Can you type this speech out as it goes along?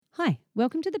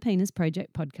Welcome to the Penis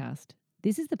Project podcast.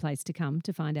 This is the place to come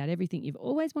to find out everything you've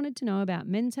always wanted to know about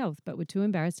men's health but were too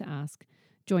embarrassed to ask.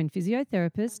 Join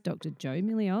physiotherapist Dr. Joe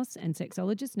Milios and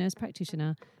sexologist nurse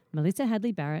practitioner Melissa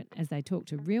Hadley-Barrett as they talk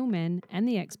to real men and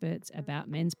the experts about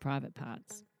men's private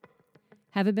parts.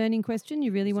 Have a burning question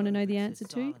you really want to know the answer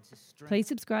to? Please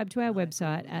subscribe to our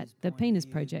website at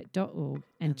thepenisproject.org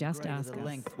and just ask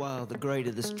us. While the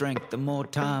greater the strength, the more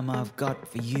time I've got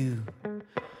for you.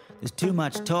 There's too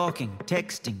much talking,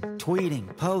 texting,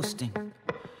 tweeting, posting.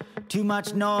 Too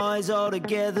much noise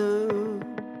altogether.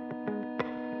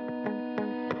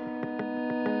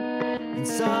 In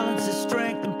silence is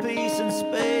strength and peace and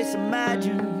space.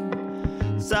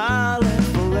 Imagine silent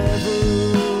forever.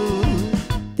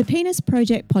 The Penis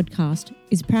Project podcast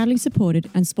is proudly supported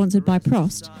and sponsored by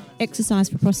PROST, Exercise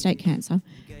for Prostate Cancer,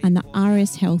 and the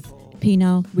RS Health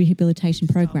Penile Rehabilitation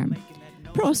Program.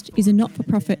 PROST is a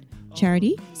not-for-profit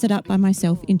charity set up by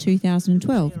myself in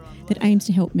 2012 that aims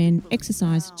to help men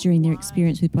exercise during their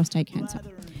experience with prostate cancer.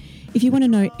 If you want to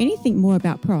know anything more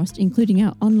about PROST, including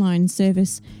our online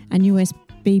service and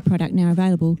USB product now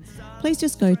available, please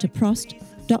just go to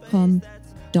prost.com.au.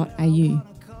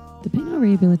 The Penile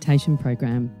Rehabilitation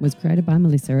Program was created by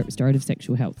Melissa at Restorative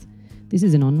Sexual Health. This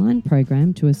is an online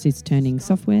program to assist turning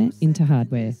software into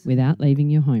hardware without leaving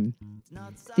your home.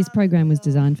 This program was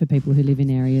designed for people who live in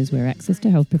areas where access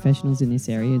to health professionals in this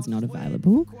area is not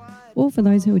available, or for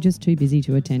those who are just too busy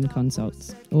to attend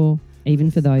consults, or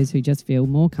even for those who just feel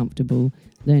more comfortable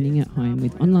learning at home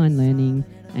with online learning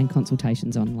and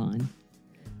consultations online.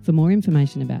 For more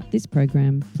information about this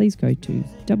program, please go to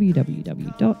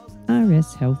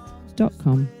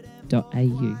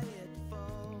www.rshealth.com.au.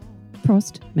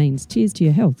 Prost means cheers to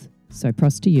your health, so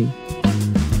prost to you.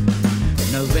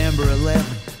 November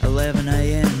 11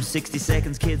 a.m., 60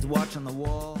 seconds, kids watch on the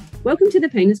wall. Welcome to the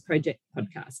Penis Project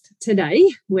podcast. Today,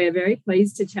 we're very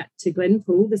pleased to chat to Glen,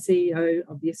 Poole, the CEO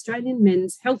of the Australian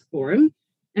Men's Health Forum,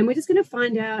 and we're just going to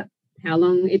find out how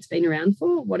long it's been around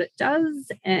for, what it does,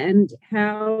 and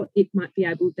how it might be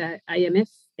able to, AMHF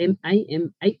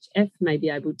may be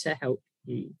able to help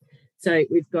you. So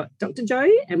we've got Dr. Joe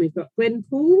and we've got Glen,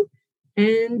 Poole,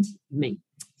 and me.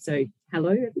 So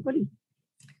hello, everybody.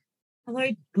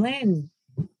 Hello, Glen.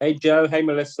 Hey, Joe. Hey,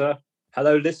 Melissa.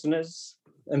 Hello, listeners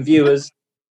and viewers.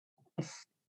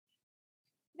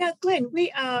 Now, Glen,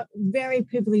 we are very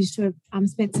privileged to have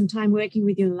spent some time working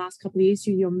with you in the last couple of years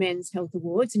through your Men's Health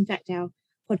Awards. In fact, our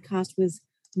podcast was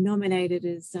nominated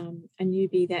as a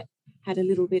newbie that had a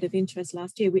little bit of interest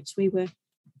last year, which we were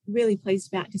really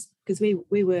pleased about just because we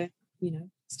were,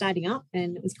 starting up,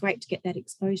 and it was great to get that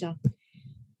exposure.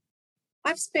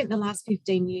 I've spent the last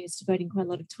 15 years devoting quite a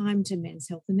lot of time to men's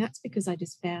health, and that's because I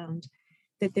just found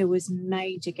that there was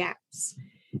major gaps.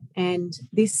 And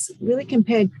this really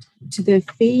compared to the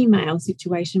female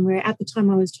situation, where at the time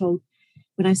I was told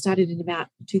when I started in about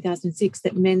 2006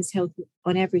 that men's health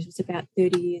on average was about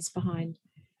 30 years behind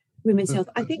women's health.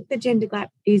 I think the gender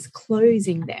gap is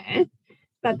closing there,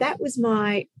 but that was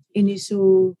my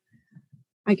initial,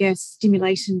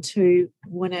 stimulation to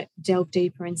want to delve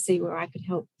deeper and see where I could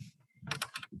help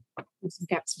with some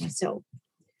gaps myself.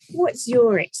 What's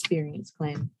your experience,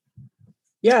 Glen?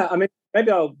 Yeah,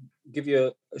 maybe I'll give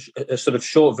you a sort of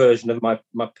short version of my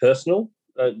personal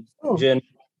journey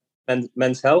and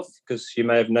men's health, because you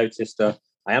may have noticed I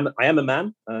am a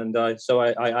man, and I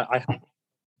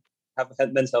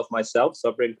have men's health myself.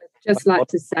 So I bring. Just like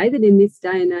to say that in this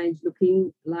day and age,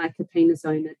 looking like a penis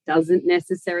owner doesn't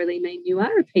necessarily mean you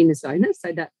are a penis owner.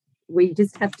 So that we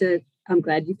just have to. I'm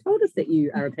glad you told us that you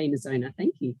are a penis owner.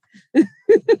 Thank you.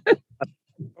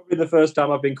 Probably the first time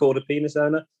I've been called a penis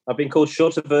owner. I've been called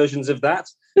shorter versions of that.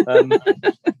 I'm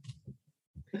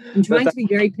trying to be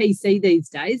very PC these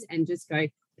days and just go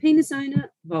penis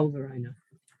owner, vulva owner.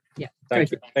 Yeah.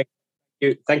 Thank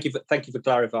you for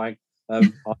clarifying.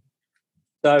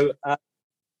 So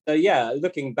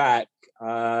looking back,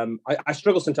 I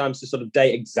struggle sometimes to sort of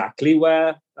date exactly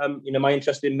where my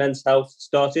interest in men's health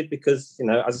started, because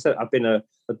as I said, I've been a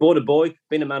born a boy,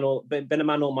 been a man all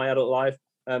my adult life.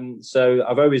 So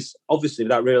I've always, obviously,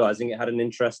 without realizing it, had an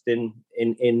interest in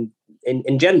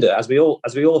gender, as we all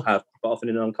have, but often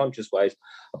in unconscious ways.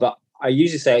 But I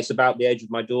usually say it's about the age of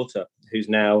my daughter, who's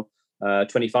now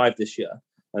 25 this year,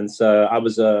 and so I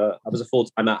was a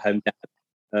full-time at-home dad.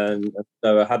 And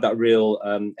so I had that real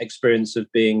experience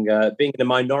of being in a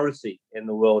minority in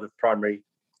the world of primary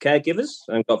caregivers,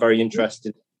 and got very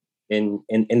interested in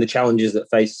the challenges that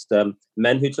faced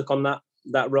men who took on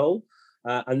that role.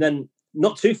 And then,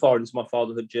 not too far into my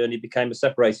fatherhood journey, became a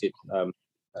separated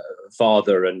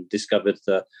father and discovered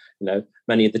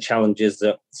many of the challenges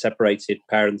that separated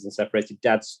parents and separated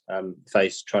dads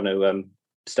face trying to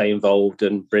stay involved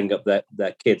and bring up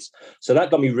their kids. So that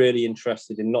got me really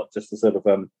interested in not just the sort of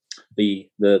the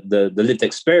lived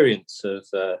experience of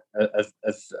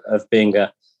being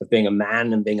a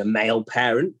man and being a male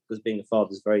parent, because being a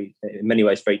father is in many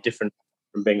ways very different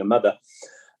from being a mother.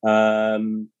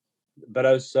 But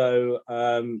also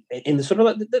in the sort of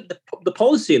like the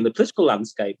policy and the political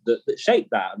landscape that shaped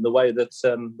that, and the way that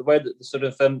the sort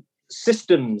of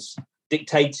systems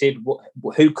dictated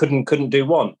who couldn't do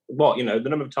what. The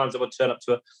number of times I would turn up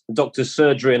to a doctor's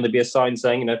surgery and there'd be a sign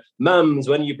saying, mums,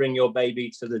 when you bring your baby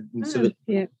to the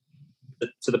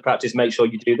practice, make sure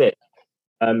you do this.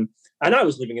 And I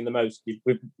was living in the most.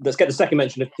 Let's get the second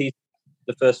mention of peace.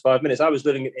 The first 5 minutes. I was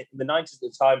living in the 90s at the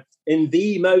time in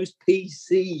the most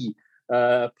PC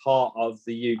part of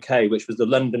the UK, which was the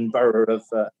London borough of,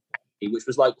 which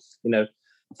was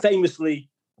famously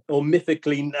or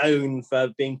mythically known for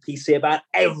being PC about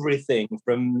everything,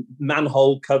 from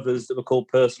manhole covers that were called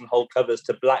person hole covers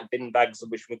to black bin bags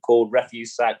which were called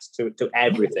refuse sacks to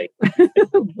everything.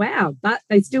 Wow, but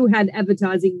they still had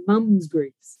advertising mums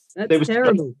groups. That's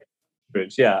terrible.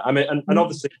 Groups, yeah. I mean, and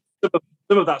obviously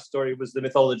some of that story was the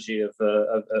mythology of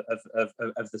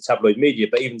the tabloid media,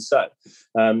 but even so,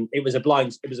 it was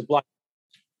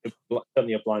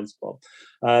certainly a blind spot.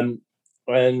 And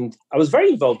I was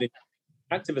very involved in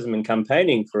activism and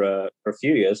campaigning for a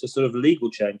few years, a sort of legal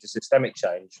change, a systemic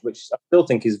change, which I still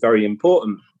think is very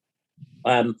important.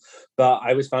 But I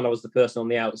always found I was the person on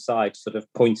the outside, sort of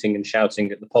pointing and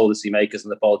shouting at the policymakers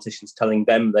and the politicians, telling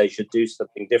them they should do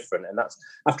something different. And that's,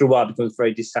 after a while, becomes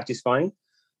very dissatisfying.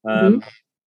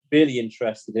 Really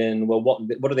interested in, well,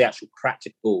 what are the actual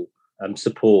practical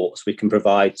supports we can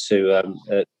provide to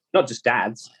not just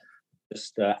dads,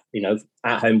 just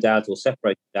at-home dads or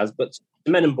separated dads, but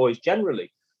to men and boys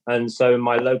generally. And so in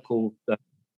my local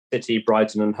city,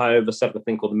 Brighton and Hove, I set up a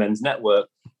thing called the Men's Network,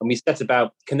 and we set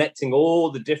about connecting all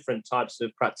the different types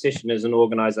of practitioners and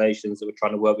organisations that were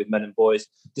trying to work with men and boys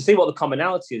to see what the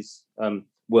commonalities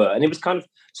were. And it was kind of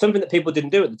something that people didn't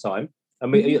do at the time.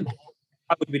 And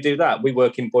how would we do that? We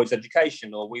work in boys'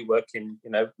 education, or we work in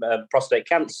prostate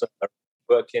cancer.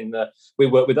 We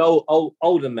work with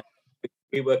older men.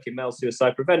 We work in male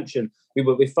suicide prevention. We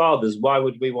work with fathers. Why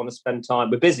would we want to spend time?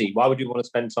 We're busy. Why would we want to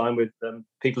spend time with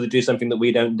people who do something that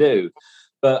we don't do?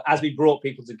 But as we brought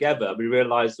people together, we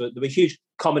realised that there were huge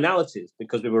commonalities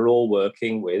because we were all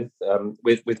working with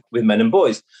men and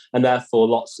boys, and therefore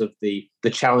lots of the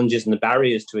challenges and the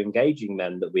barriers to engaging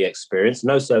men that we experienced,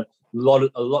 and also a lot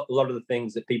of the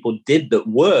things that people did that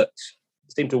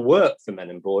seemed to work for men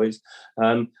and boys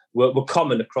were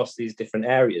common across these different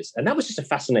areas. And that was just a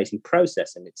fascinating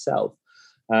process in itself.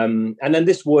 And then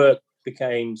this work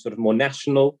became sort of more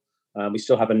national. We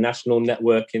still have a national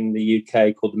network in the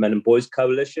UK called the Men and Boys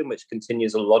Coalition, which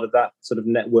continues a lot of that sort of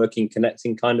networking,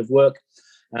 connecting kind of work.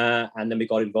 And then we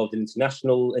got involved in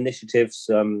international initiatives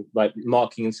like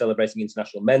marking and celebrating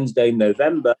International Men's Day in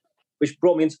November, which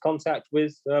brought me into contact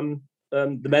with the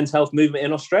men's health movement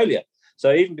in Australia.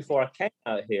 So even before I came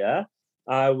out here,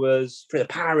 I was, through the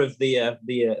power of the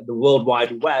World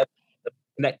Wide Web,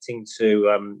 connecting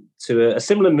to a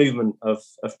similar movement of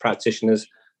practitioners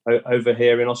over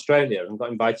here in Australia, and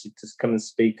got invited to come and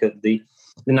speak at the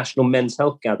National Men's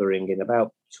Health Gathering in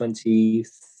about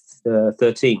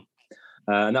 2013.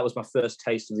 And that was my first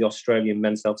taste of the Australian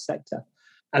men's health sector.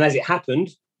 And as it happened,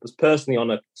 I was personally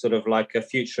on a sort of like a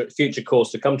future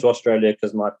course to come to Australia,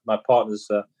 because my partner's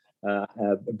a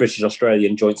British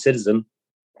Australian joint citizen.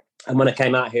 And when I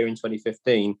came out here in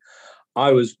 2015,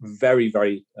 I was very,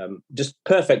 very just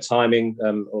perfect timing,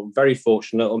 or very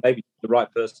fortunate, or maybe the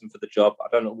right person for the job. I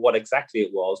don't know what exactly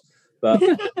it was, but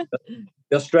the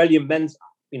Australian men's,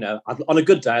 on a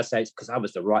good day, I say it's because I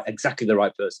was exactly the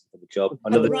right person for the job.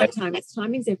 Another the right time.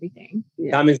 Timing's everything.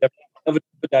 Yeah. Timing's everything. Other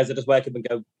days, I just wake up and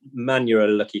go, "Man, you're a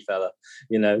lucky fella,"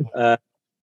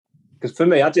 Because for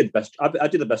me, I did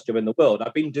the best job in the world.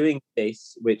 I've been doing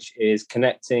this, which is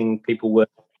connecting people with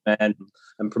men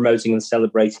and promoting and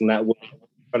celebrating that work,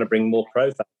 trying to bring more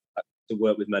profiles to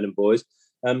work with men and boys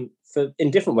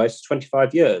in different ways for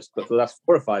 25 years. But for the last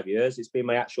 4 or 5 years, it's been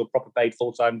my actual proper paid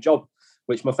full-time job,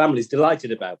 which my family's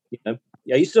delighted about. Are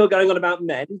you still going on about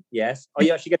men? Yes. Are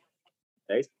you actually getting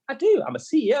days? I do. I'm a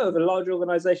CEO of a large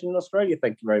organisation in Australia.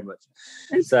 Thank you very much.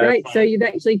 That's great. So you've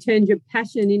actually turned your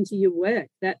passion into your work.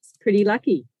 That's pretty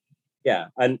lucky. Yeah,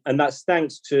 and that's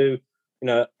thanks to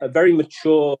a very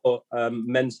mature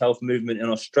men's health movement in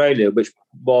Australia, which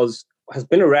has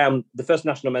been around. The first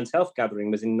National Men's Health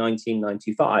Gathering was in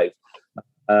 1995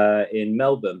 in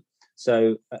Melbourne.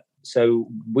 So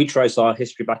we trace our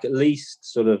history back at least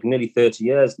sort of nearly 30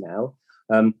 years now,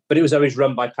 but it was always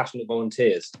run by passionate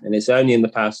volunteers. And it's only in the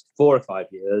past 4 or 5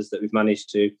 years that we've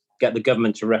managed to get the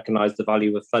government to recognise the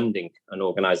value of funding an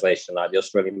organisation like the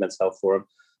Australian Men's Health Forum,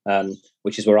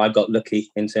 which is where I got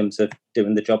lucky in terms of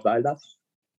doing the job that I love.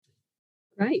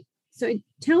 Great. So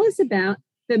tell us about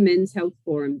the Men's Health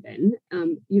Forum then.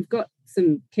 You've got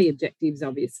some key objectives,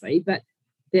 obviously, but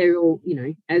they're all,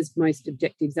 as most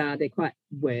objectives are, they're quite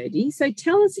wordy. So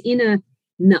tell us in a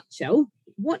nutshell,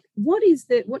 what does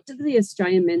the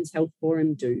Australian Men's Health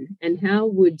Forum do, and how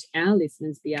would our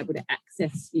listeners be able to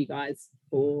access you guys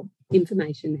for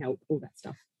information, help, all that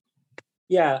stuff?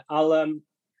 Yeah,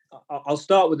 I'll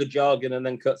start with the jargon and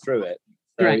then cut through it.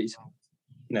 So, right.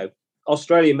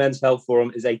 Australian Men's Health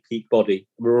Forum is a peak body.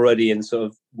 We're already in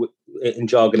sort of in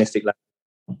jargonistic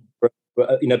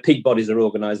language. Peak bodies are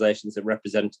organisations that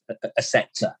represent a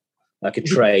sector, like a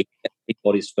trade. Peak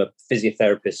bodies for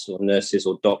physiotherapists or nurses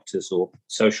or doctors or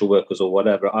social workers or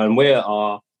whatever. And we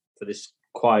are for this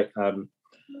quite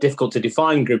difficult to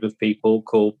define group of people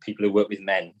called people who work with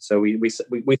men. So we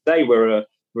say we're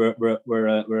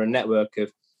a network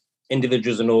of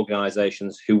individuals and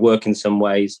organisations who work in some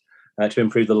ways to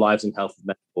improve the lives and health of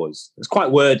men and boys. It's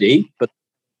quite wordy, but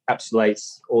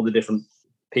encapsulates all the different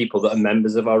people that are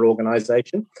members of our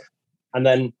organisation. And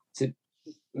then to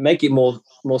make it more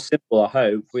simple, I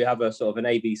hope, we have a sort of an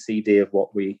ABCD of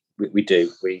what we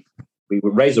do. We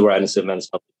raise awareness of men's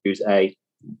health issues, A.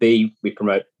 B, we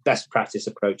promote best practice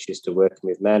approaches to working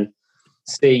with men.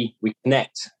 C, we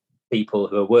connect people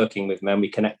who are working with men, we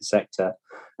connect the sector.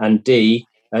 And D,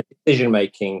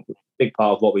 decision-making, big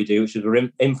part of what we do, which is we're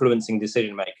influencing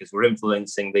decision makers. We're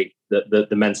influencing the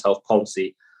men's health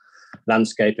policy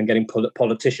landscape and getting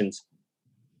politicians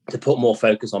to put more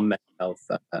focus on mental health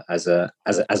as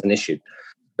an issue.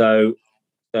 So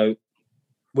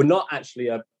we're not actually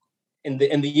in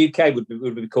the UK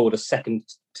would be called a second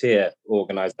tier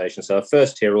organisation. So a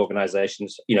first tier organisation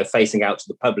is facing out to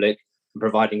the public and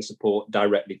providing support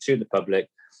directly to the public,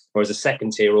 whereas a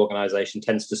second tier organisation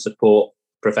tends to support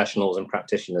professionals and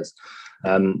practitioners.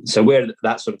 So we're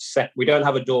that sort of we don't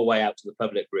have a doorway out to the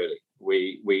public really.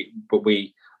 But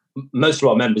most of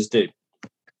our members do.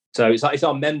 So it's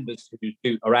our members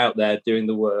who are out there doing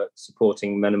the work,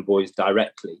 supporting men and boys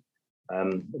directly.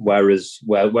 Whereas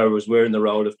we're in the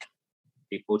role of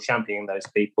people, championing those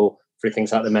people through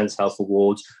things like the Men's Health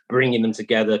Awards, bringing them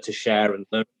together to share and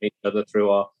learn from each other through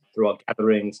our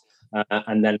gatherings,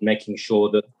 and then making sure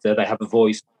that they have a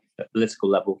voice at the political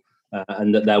level,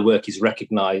 and that their work is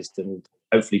recognised, and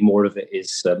hopefully more of it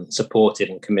is supported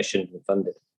and commissioned and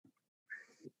funded.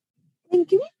 And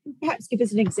can you perhaps give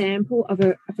us an example of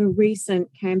a recent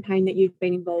campaign that you've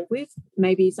been involved with,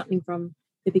 maybe something from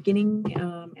the beginning,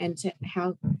 and to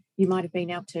how you might have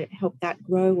been able to help that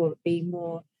grow or be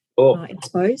more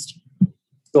exposed?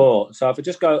 Sure. So if I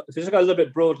just go a little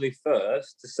bit broadly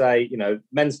first to say,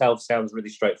 men's health sounds really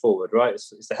straightforward, right?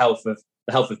 It's the health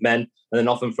of men, and then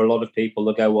often for a lot of people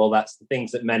they'll go, well, that's the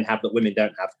things that men have that women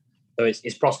don't have. So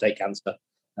it's prostate cancer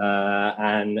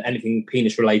and anything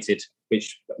penis related,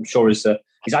 which I'm sure is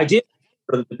ideal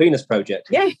for the Penis Project.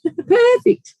 Yeah,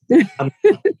 perfect.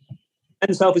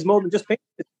 Men's health is more than just penis.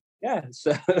 Yeah.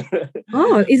 So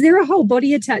is there a whole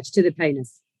body attached to the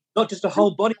penis? Not just a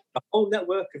whole body, a whole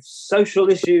network of social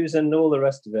issues and all the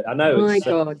rest of it. I know. My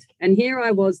God. And here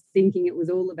I was thinking it was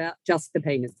all about just the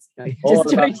penis. No, just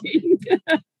joking.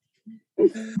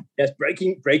 Yes,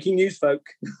 breaking news, folk.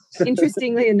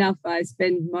 Interestingly enough, I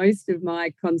spend most of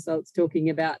my consults talking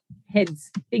about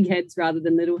heads, big heads rather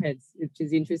than little heads, which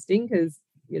is interesting because,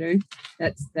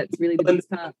 that's really the biggest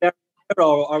part.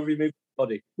 I'll remove the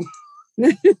body.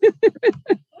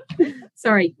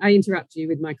 Sorry, I interrupt you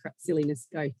with my silliness.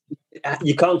 Go.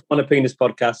 You can't on a penis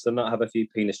podcast and not have a few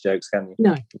penis jokes, can you?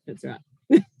 No, that's right.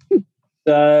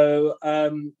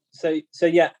 So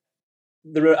yeah,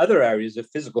 there are other areas of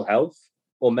physical health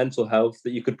or mental health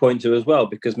that you could point to as well,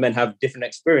 because men have different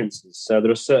experiences. So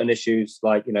there are certain issues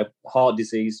like, heart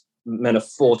disease. Men are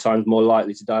 4 times more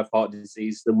likely to die of heart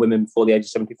disease than women before the age of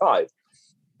 75.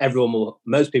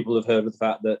 Most people have heard of the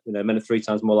fact that men are 3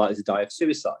 times more likely to die of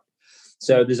suicide.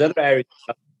 So there's other areas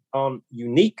that aren't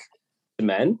unique to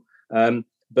men,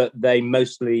 but they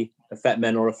mostly affect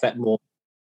men or affect more.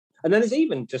 And then there's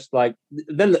even just like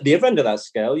then the other end of that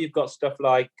scale, you've got stuff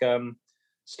like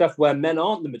stuff where men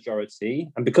aren't the majority,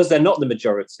 and because they're not the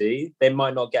majority, they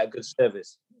might not get a good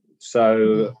service.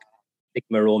 So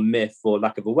stigma or myth or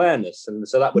lack of awareness, and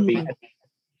so that would be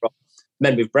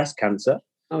men with breast cancer.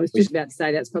 I was just about to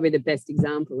say that's probably the best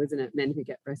example, isn't it? Men who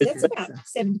get breast cancer. That's about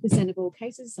 70% of all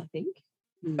cases, I think.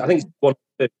 I think it's 1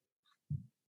 or 2.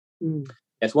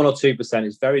 It's 1 or 2%.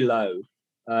 It's very low,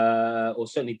 or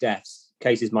certainly deaths.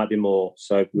 Cases might be more.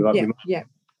 So we might different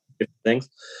things.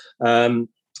 But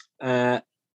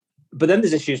then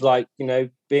there's issues like,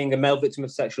 being a male victim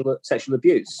of sexual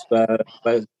abuse, where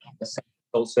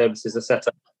sexual services are set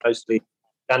up mostly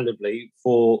standardly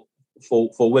for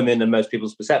women, and most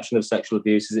people's perception of sexual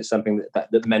abuse is it's something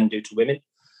that men do to women.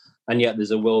 And yet there's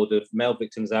a world of male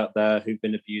victims out there who've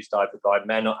been abused either by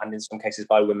men and in some cases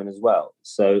by women as well.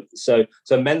 So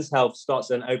men's health starts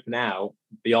to then open out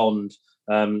beyond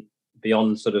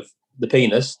sort of the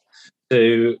penis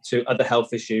to other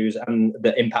health issues and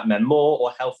that impact men more,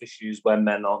 or health issues where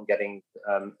men aren't getting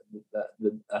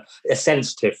a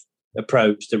sensitive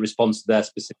approach that responds to their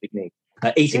specific needs.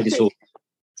 Eating disorder.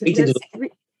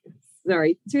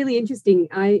 Sorry, it's really interesting.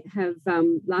 I have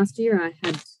last year I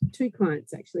had 2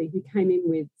 clients actually who came in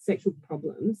with sexual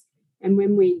problems, and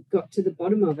when we got to the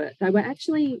bottom of it, they were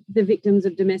actually the victims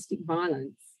of domestic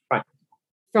violence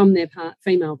from their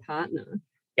female partner,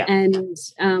 and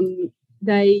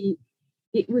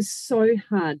it was so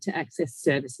hard to access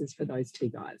services for those 2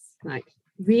 guys, like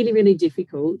really, really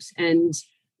difficult. And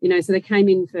so they came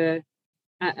in for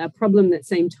a problem that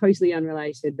seemed totally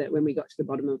unrelated, that when we got to the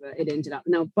bottom of it, it ended up.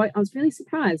 Now, I was really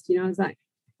surprised. I was like,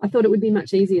 I thought it would be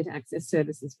much easier to access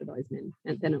services for those men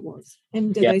than it was.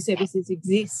 And do those services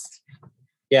exist?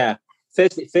 Yeah,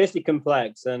 fiercely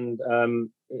complex, and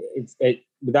it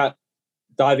without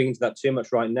diving into that too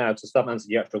much right now, to start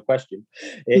answering your actual question,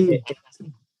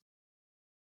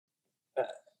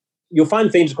 you'll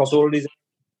find themes across all of these.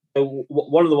 So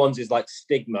one of the ones is like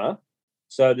stigma.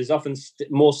 So there's often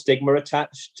more stigma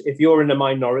attached. If you're in a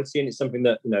minority and it's something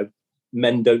that,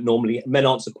 men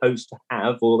aren't supposed to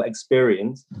have or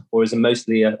experience, or is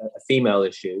mostly a female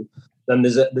issue, then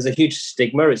there's a huge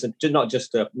stigma. It's you're not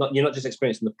just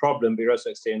experiencing the problem, but you're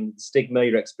also experiencing the stigma.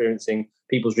 You're experiencing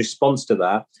people's response to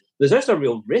that. There's also a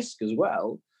real risk as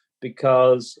well,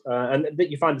 because and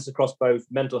that you find this across both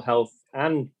mental health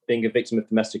and being a victim of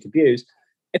domestic abuse.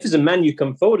 If as a man you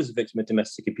come forward as a victim of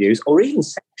domestic abuse or even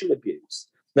sexual abuse,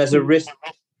 there's a risk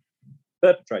of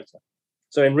perpetrator.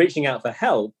 So in reaching out for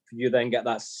help, you then get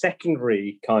that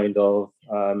secondary kind of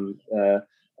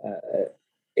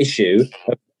issue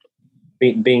of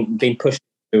being pushed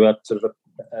to a sort of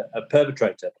a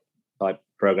perpetrator type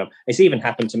program. It's even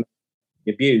happened to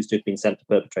abused who've been sent to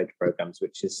perpetrator programs,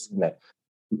 which is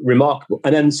remarkable.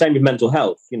 And then same with mental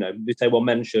health. We say, well,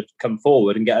 men should come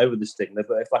forward and get over the stigma,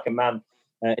 but if like a man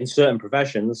in certain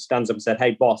professions stands up and said,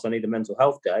 "Hey, boss, I need a mental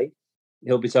health day,"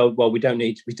 he'll be told, "Well, I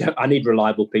need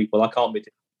reliable people. I can't be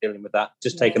dealing with that.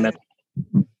 Just take a mental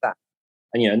that."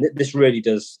 And this really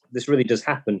does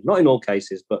happen. Not in all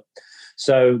cases, but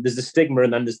so there's the stigma,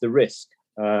 and then there's the risk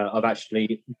of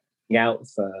actually looking out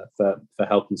for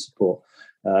help and support,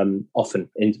 often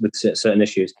with certain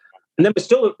issues. And then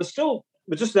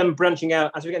we're just then branching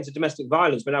out as we get into domestic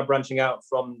violence. We're now branching out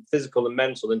from physical and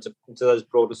mental into those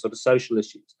broader sort of social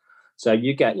issues. So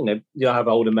you get, you'll have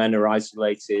older men who are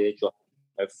isolated, you'll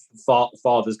have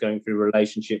fathers going through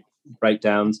relationship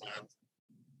breakdowns,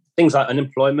 things like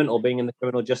unemployment or being in the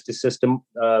criminal justice system,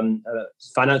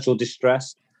 financial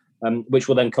distress, which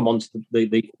will then come on to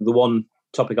the one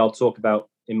topic I'll talk about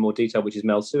in more detail, which is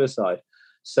male suicide.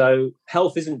 So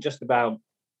health isn't just about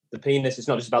the penis, it's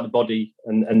not just about the body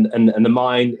and the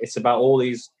mind, it's about all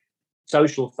these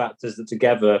social factors that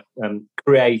together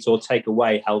create or take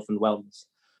away health and wellness.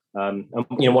 And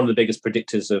one of the biggest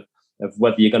predictors of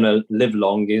whether you're going to live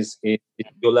long is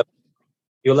your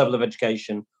level of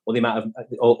education, or the amount of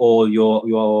or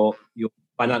your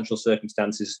financial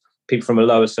circumstances. People from a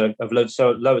lower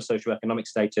socioeconomic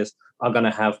status are going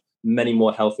to have many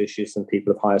more health issues than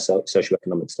people of higher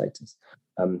socioeconomic status.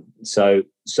 So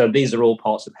these are all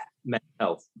parts of mental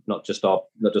health, not just our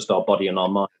body and our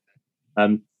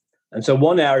mind. And so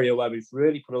one area where we've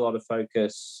really put a lot of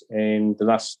focus in the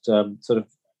last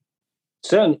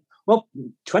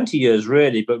 20 years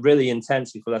really, but really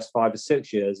intensely for the last 5 or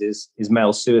 6 years is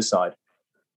male suicide.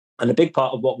 And a big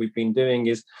part of what we've been doing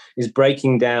is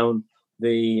breaking down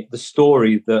the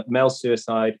story that male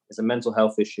suicide is a mental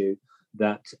health issue,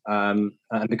 that and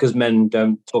because men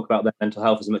don't talk about their mental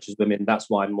health as much as women, that's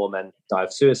why more men die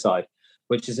of suicide,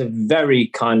 which is a very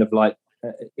kind of like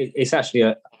it's actually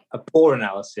a poor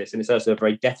analysis, and it's also a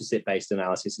very deficit-based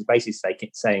analysis. It's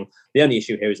basically saying the only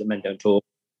issue here is that men don't talk,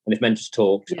 and if men just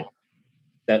talked,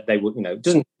 that they would, no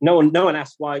one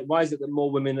asks why is it that more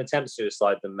women attempt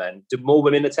suicide than men? Do more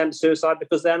women attempt suicide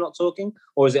because they're not talking,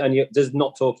 or is it only does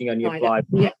not talking only apply?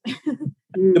 Yeah.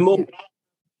 The more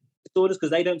disorders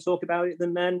because they don't talk about it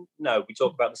than men. No, we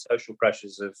talk about the social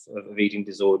pressures of eating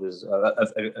disorders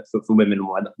for women and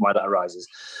why that arises.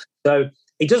 So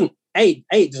it doesn't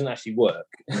actually work.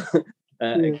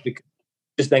 Because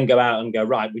just then go out and go,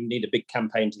 right, we need a big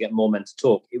campaign to get more men to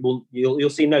talk. You'll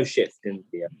see no shift in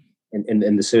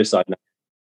the suicide now.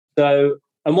 So,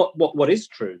 and what is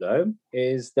true though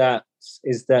is that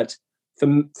for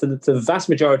the vast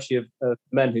majority of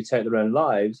men who take their own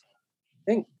lives,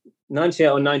 I think 98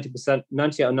 or 99%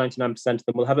 of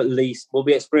them will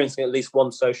be experiencing at least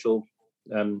one social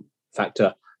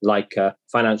factor, like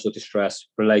financial distress,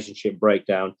 relationship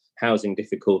breakdown, housing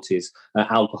difficulties,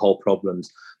 alcohol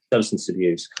problems, substance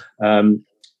abuse. And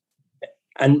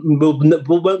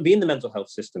won't be in the mental health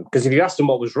system, because if you ask them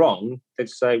what was wrong, they'd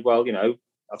say, well,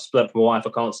 I've split up with my wife,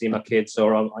 I can't see my kids,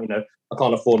 or I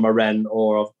can't afford my rent,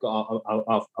 or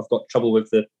I've got trouble with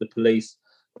the police.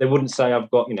 They wouldn't say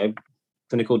I've got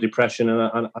clinical depression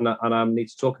and I need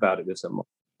to talk about it with someone.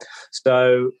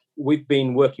 So we've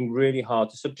been working really hard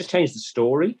to sort of just change the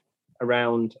story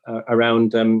around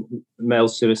male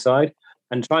suicide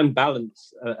and try and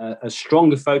balance a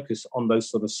stronger focus on those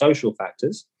sort of social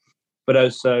factors, but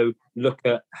also look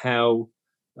at how,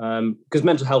 because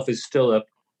mental health is still a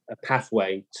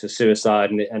pathway to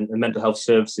suicide, and mental health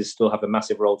services still have a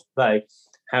massive role to play.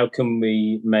 How can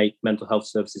we make mental health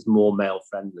services more male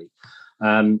friendly?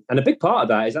 And a big part of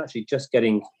that is actually just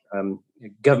getting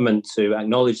government to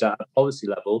acknowledge that at a policy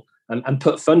level and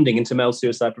put funding into male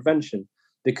suicide prevention.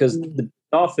 Because the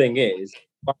bizarre thing is,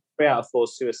 3 out of 4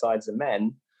 suicides are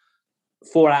men.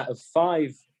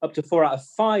 up to 4 out of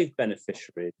 5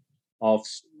 beneficiaries of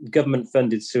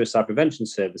government-funded suicide prevention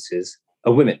services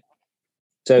are women.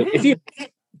 So if you've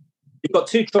got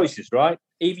 2 choices, right?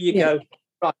 Either you go,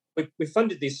 right, we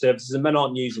funded these services and men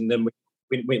aren't using them.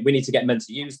 We need to get men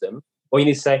to use them. Or you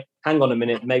need to say, hang on a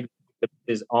minute, maybe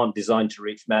services aren't designed to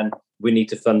reach men. We need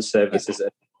to fund services.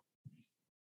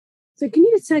 So can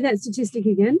you just say that statistic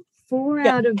again? 4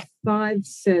 out of 5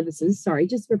 services. Sorry,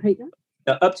 just repeat that.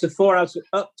 Up to 4,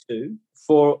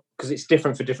 because it's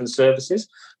different for different services,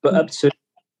 but up to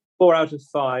 4 out of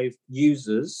 5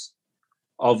 users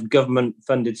of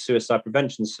government-funded suicide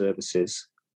prevention services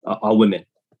are women.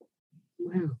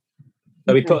 Wow.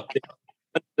 So we put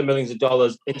the millions of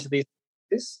dollars into these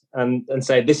and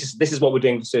say this is what we're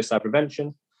doing for suicide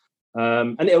prevention,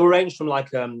 and it will range from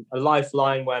like a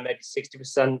lifeline where maybe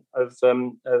 60%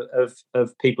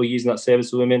 of people using that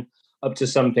service are women, up to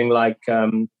something like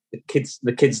the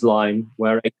kids line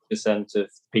where 80% of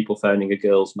people phoning are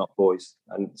girls, not boys.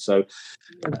 And so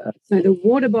so the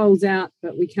water bowl's out,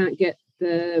 but we can't get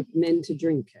the men to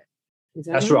drink it. Is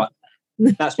that that's right?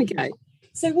 That's okay.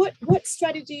 So what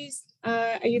strategies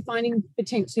are you finding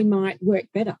potentially might work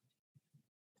better?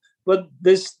 Well,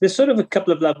 there's sort of a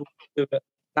couple of levels to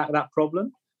that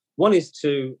problem. One is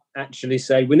to actually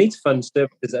say we need to fund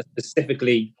services that are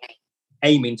specifically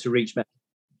aiming to reach men.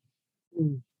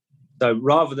 So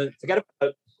rather than forget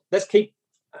about, let's keep.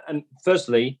 And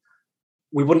firstly,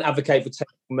 we wouldn't advocate for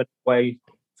taking money away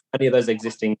from any of those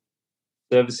existing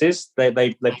services. They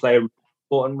play an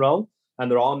important role, and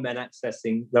there are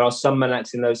some men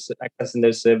accessing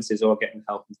those services or getting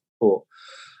help and support.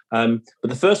 But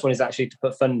the first one is actually to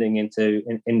put funding into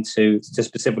to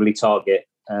specifically target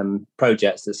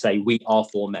projects that say we are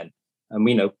for men. And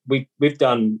we know we've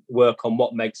done work on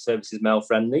what makes services male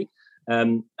friendly.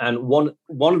 And one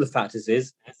of the factors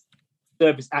is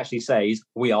service actually says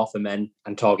we are for men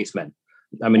and targets men.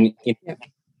 I mean,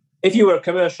 if you were a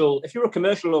commercial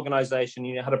organization,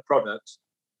 you had a product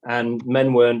and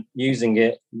men weren't using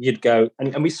it, you'd go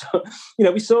and we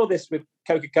saw this with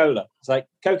Coca-Cola. It's like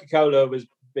Coca-Cola was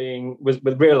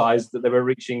realized that they were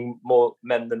reaching more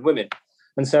men than women,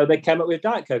 and so they came up with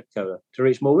Diet Coca-Cola to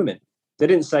reach more women. They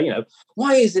didn't say,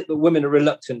 why is it that women are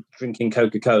reluctant drinking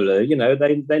Coca-Cola?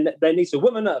 They need to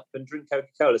woman up and drink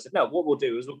Coca-Cola. So no, what we'll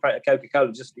do is we'll create a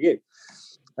Coca-Cola just for you.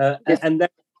 And then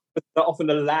often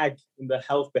a lag in the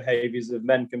health behaviours of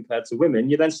men compared to women.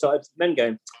 You then started men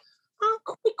going,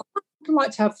 we quite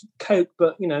like to have Coke,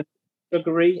 but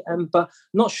sugary, but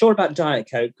not sure about Diet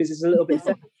Coke because it's a little bit.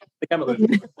 They came up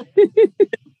with.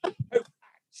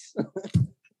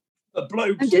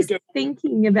 I'm just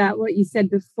thinking about what you said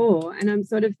before, and I'm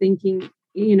sort of thinking,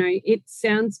 it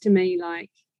sounds to me like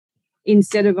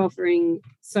instead of offering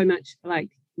so much like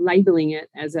labeling it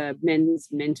as a men's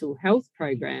mental health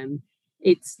program,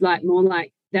 it's like more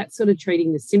like that's sort of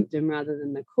treating the symptom rather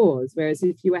than the cause. Whereas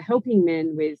if you were helping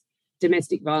men with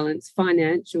domestic violence,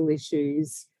 financial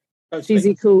issues,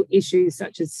 physical issues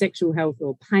such as sexual health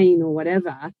or pain or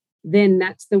whatever, then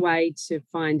that's the way to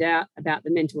find out about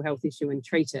the mental health issue and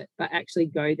treat it, but actually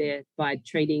go there by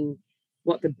treating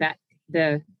what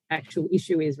the actual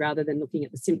issue is rather than looking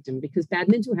at the symptom, because bad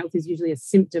mental health is usually a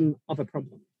symptom of a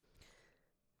problem.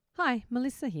 Hi,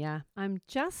 Melissa here. I'm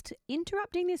just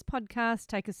interrupting this podcast,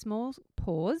 take a small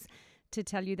pause to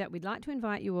tell you that we'd like to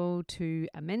invite you all to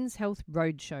a Men's Health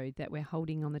Roadshow that we're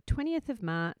holding on the 20th of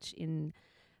March in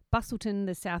Busselton,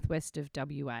 the southwest of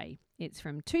WA. It's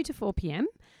from 2 to 4 p.m.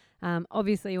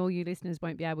 Obviously, all you listeners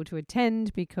won't be able to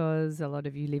attend because a lot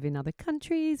of you live in other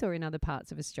countries or in other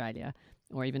parts of Australia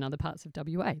or even other parts of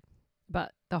WA.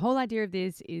 But the whole idea of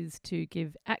this is to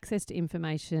give access to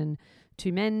information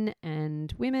to men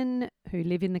and women who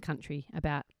live in the country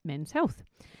about men's health.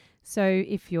 So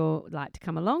if you'd like to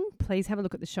come along, please have a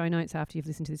look at the show notes after you've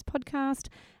listened to this podcast,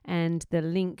 and the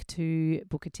link to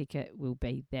book a ticket will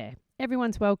be there.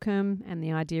 Everyone's welcome, and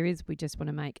the idea is we just want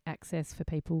to make access for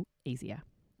people easier.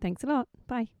 Thanks a lot.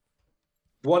 Bye.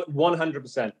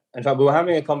 100%. In fact, we were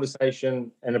having a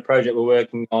conversation in a project we're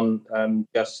working on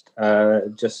just a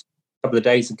couple of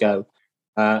days ago,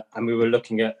 and we were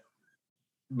looking at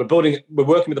we're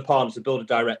working with the partners to build a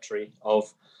directory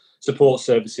of support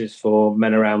services for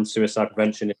men around suicide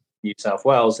prevention in New South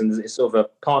Wales, and it's sort of a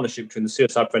partnership between the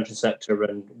suicide prevention sector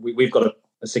and we've got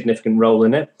a significant role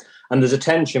in it. And there's a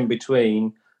tension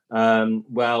between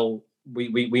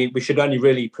we should only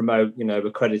really promote,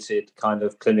 accredited kind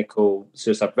of clinical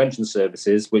suicide prevention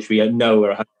services, which we know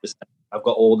are 100% have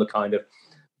got all the kind of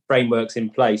frameworks in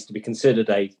place to be considered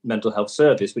a mental health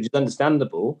service, which is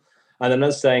understandable. And then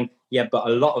us saying, yeah, but a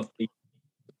lot of the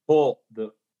support that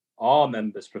our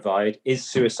members provide is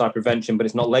suicide prevention, but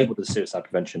it's not labelled as suicide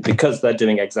prevention because they're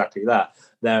doing exactly that.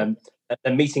 They're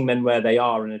meeting men where they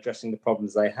are and addressing the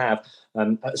problems they have.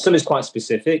 Some is quite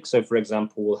specific. So, for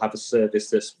example, we'll have a service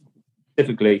that's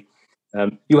typically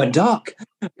you went dark.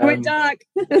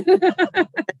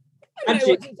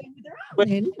 Actually,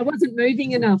 I wasn't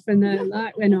moving enough and the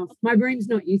light went off. My room's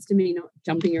not used to me not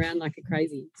jumping around like a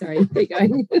crazy. Sorry, keep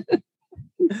going.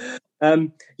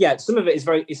 Some of it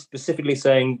is specifically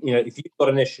saying, if you've got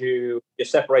an issue, you're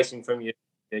separating from your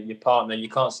partner, you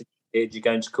can't see your kids, you're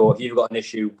going to court. If you've got an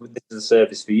issue, this is a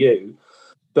service for you.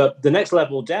 But the next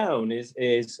level down is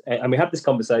and we had this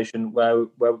conversation where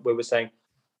we were saying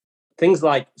things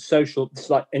like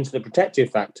into the protective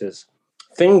factors,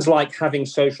 things like having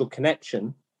social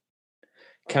connection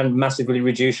can massively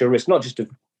reduce your risk, not just of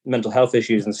mental health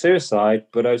issues and suicide,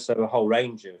 but also a whole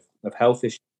range of health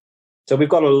issues. So we've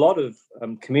got a lot of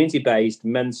community-based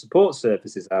men's support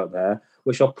services out there,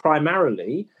 which are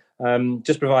primarily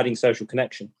just providing social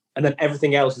connection. And then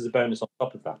everything else is a bonus on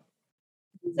top of that.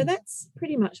 So that's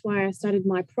pretty much why I started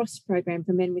my PROS program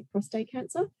for men with prostate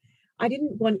cancer. I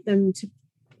didn't want them to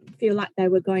feel like they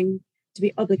were going to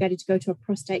be obligated to go to a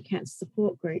prostate cancer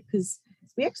support group, because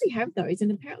we actually have those,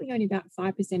 and apparently only about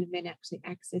 5% of men actually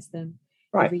access them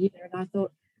every year. And I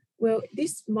thought, well,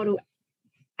 this model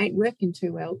ain't working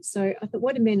too well. So I thought,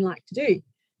 what do men like to do?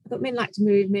 I thought men like to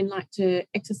move, men like to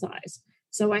exercise.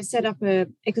 So I set up a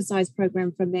exercise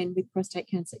program for men with prostate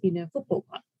cancer in a football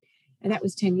club. And that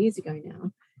was 10 years ago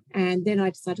now. And then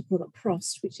I decided to call it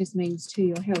PROS, which just means to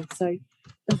your health. So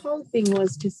the whole thing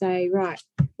was to say, right,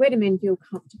 where do men feel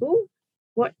comfortable?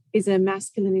 What is a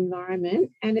masculine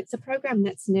environment? And it's a program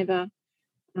that's never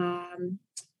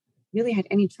really had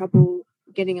any trouble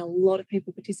getting a lot of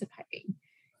people participating.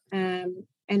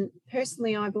 And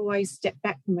personally, I've always stepped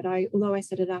back from it. Although I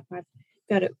set it up, I've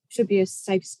felt it should be a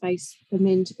safe space for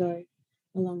men to go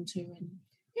along to. And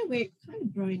we're kind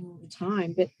of growing all the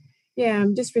time. But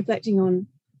I'm just reflecting on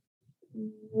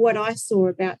what I saw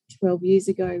about 12 years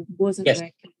ago wasn't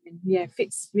working. And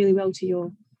fits really well to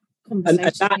your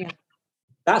conversation. And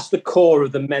that's the core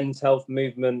of the men's health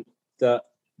movement that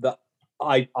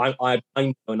I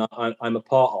know and I'm a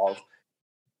part of.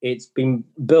 It's been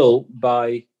built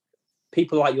by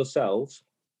people like yourselves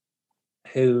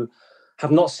who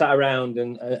have not sat around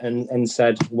and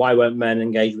said, why won't men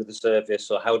engage with the service,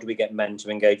 or how do we get men to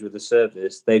engage with the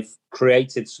service? They've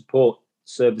created support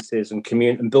services and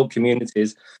built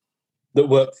communities that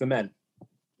work for men.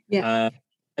 And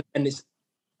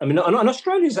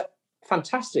Australia's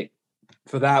fantastic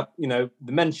for that. The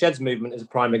men's sheds movement is a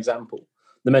prime example.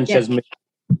 The men's sheds movement,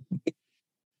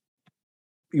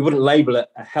 you wouldn't label it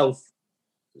a health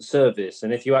service,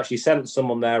 and if you actually sent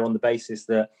someone there on the basis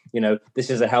that this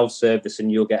is a health service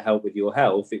and you'll get help with your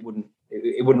health, it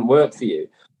wouldn't work for you.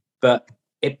 But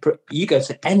you go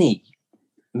to any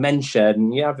men's shed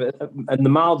and you have and the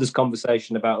mildest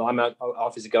conversation about, I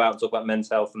obviously go out and talk about men's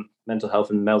health and mental health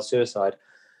and male suicide.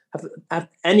 have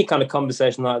any kind of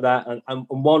conversation like that, and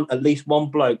at least one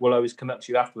bloke will always come up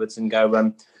to you afterwards and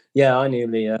go, yeah, I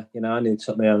nearly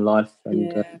took my own life,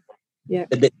 and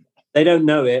they don't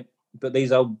know it, but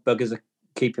these old buggers are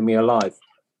keeping me alive.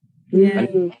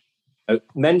 And,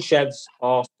 men sheds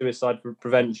are suicide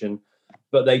prevention,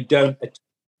 but they don't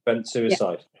prevent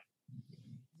suicide.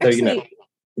 So, actually,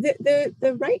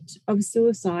 the rate of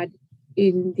suicide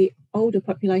in the older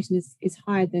population is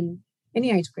higher than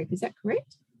any age group. Is that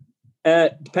correct?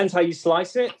 Depends how you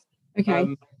slice it.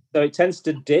 Okay. So it tends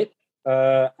to dip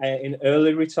in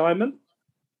early retirement.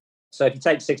 So if you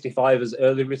take 65 as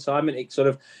early retirement,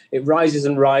 it rises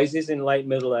and rises in late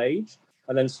middle age,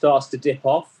 and then starts to dip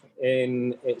off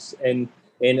in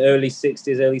early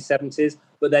 60s, early 70s,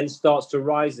 but then starts to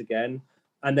rise again,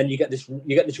 and then you get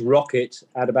this rocket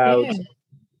at about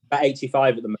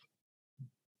 85 at the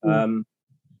moment.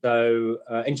 So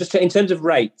in terms of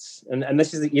rates, and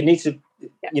this is you need to.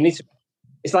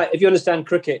 It's like if you understand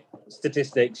cricket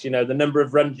statistics, the number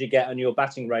of runs you get and your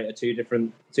batting rate are two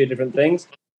different things.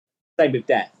 Same with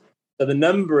death. So the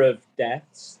number of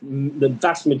deaths, the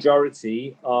vast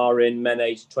majority are in men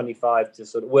aged 25 to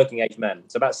sort of working age men.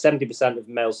 So about 70% of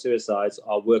male suicides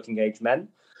are working age men.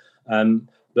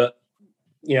 But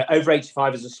over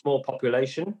 85 is a small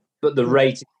population, but the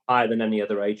rate is higher than any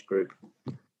other age group.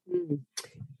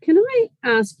 Can I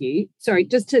ask you, sorry,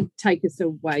 just to take us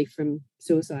away from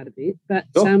suicide a bit, but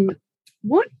sure.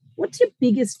 What's your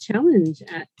biggest challenge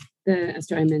at the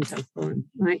Australian Men's Health Forum?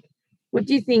 Like, what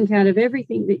do you think out of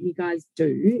everything that you guys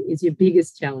do is your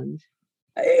biggest challenge?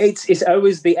 It's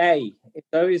always the A. It's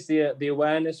always the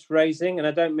awareness raising, and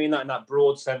I don't mean that in that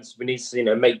broad sense. We need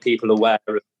to make people aware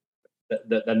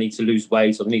that they need to lose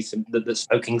weight, or that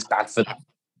smoking's bad for them,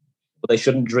 or they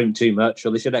shouldn't drink too much,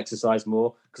 or they should exercise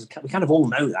more, because we kind of all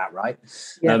know that, right?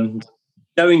 Yeah.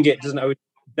 Knowing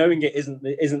it isn't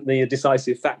the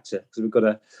decisive factor, because we've got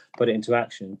to put it into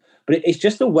action. But it's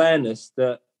just awareness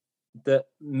that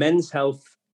men's health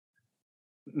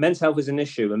is an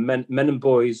issue, and men and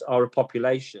boys are a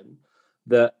population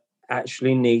that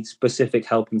actually needs specific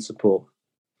help and support,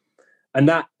 and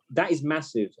that is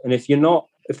massive. And if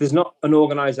there's not an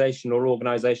organisation or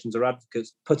organisations or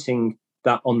advocates putting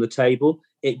that on the table,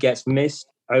 it gets missed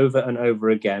over and over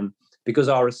again, because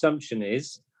our assumption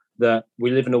is that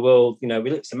we live in a world,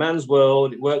 it's a man's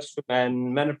world, it works for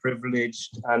men are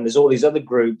privileged, and there's all these other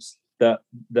groups that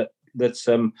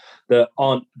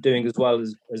aren't doing as well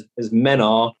as men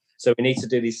are. So we need to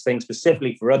do these things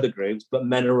specifically for other groups, but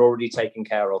men are already taken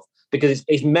care of, because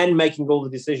it's men making all the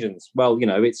decisions. Well,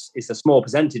 it's a small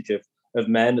percentage of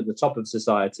men at the top of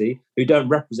society who don't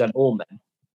represent all men.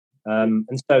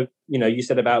 And so, you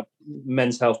said about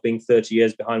men's health being 30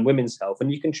 years behind women's health,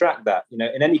 and you can track that. In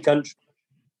any country,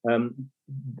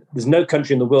 there's no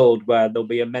country in the world where there'll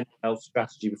be a men's health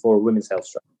strategy before a women's health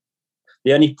strategy.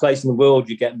 The only place in the world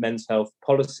you get men's health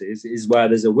policies is where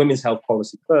there's a women's health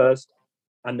policy first,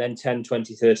 and then 10,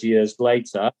 20, 30 years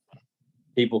later,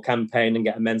 people campaign and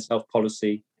get a men's health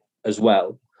policy as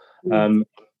well. And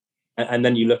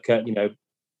then you look at,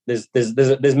 there's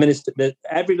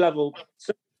every level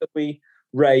that we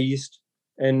raised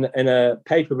in a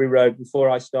paper we wrote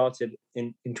before I started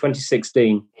in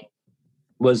 2016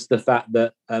 was the fact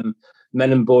that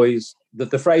men and boys,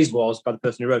 that the phrase was, by the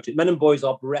person who wrote it, men and boys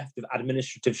are bereft of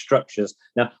administrative structures.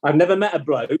 Now, I've never met a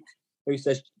bloke who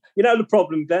says, the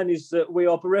problem, Glen, is that we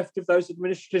are bereft of those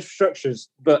administrative structures.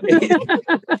 But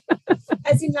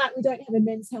as in that we don't have a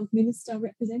men's health minister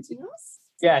representing us?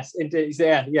 Yes, indeed.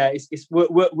 Yeah. It's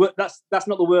that's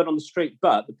not the word on the street,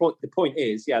 but the point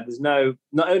is, there's not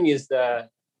only is there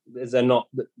not,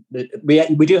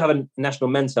 we do have a national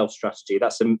men's health strategy.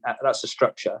 That's a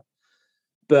structure,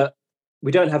 but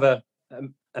we don't have a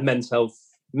men's health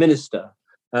minister.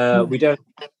 We don't,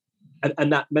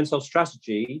 and that men's health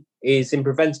strategy is in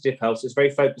preventative health. So it's very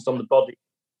focused on the body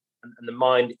and the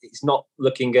mind. It's not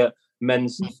looking at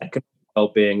men's economic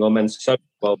well-being or men's social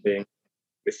well-being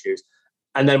issues.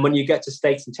 And then when you get to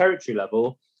states and territory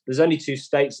level, there's only 2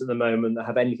 states at the moment that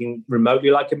have anything remotely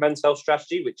like a men's health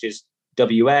strategy, which is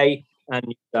WA and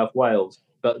New South Wales.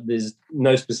 But there's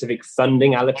no specific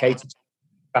funding allocated to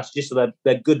strategy, so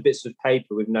they're good bits of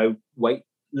paper with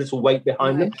little weight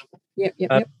behind them. Yep.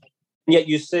 And yet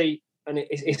you see, and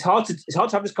it's hard to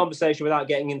have this conversation without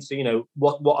getting into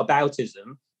what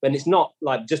aboutism. And it's not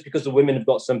like just because the women have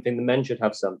got something, the men should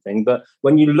have something. But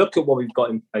when you look at what we've got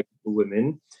in place for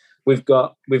women, you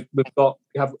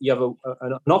have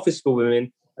an office for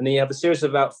women, and then you have a series of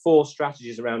about 4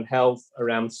 strategies around health,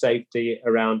 around safety,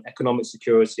 around economic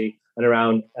security, and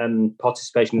around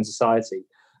participation in society.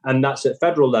 And that's at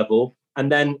federal level,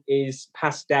 and then is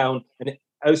passed down.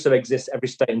 also exists every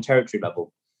state and territory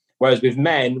level. Whereas with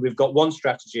men, we've got one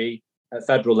strategy at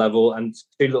federal level and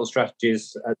two little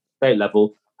strategies at state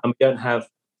level, and we don't have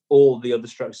all the other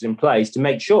structures in place to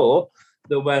make sure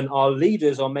that when our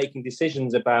leaders are making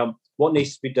decisions about what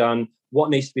needs to be done, what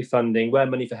needs to be funding, where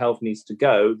money for health needs to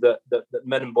go, that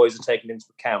men and boys are taken into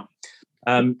account.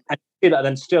 And you see that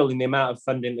then still in the amount of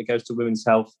funding that goes to women's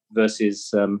health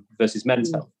versus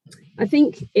men's health. I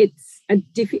think it's a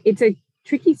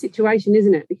tricky situation,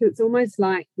 isn't it? Because it's almost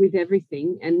like with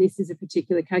everything, and this is a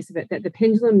particular case of it, that the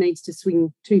pendulum needs to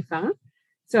swing too far.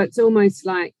 So it's almost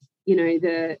like,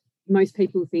 most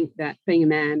people think that being a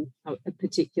man,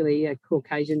 particularly a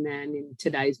Caucasian man in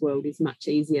today's world, is much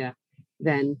easier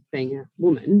than being a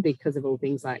woman because of all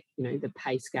things like, the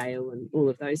pay scale and all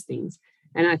of those things.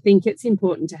 And I think it's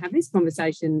important to have this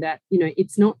conversation that,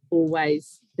 it's not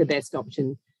always the best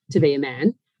option to be a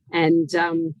man, and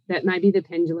that maybe the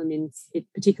pendulum,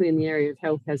 particularly in the area of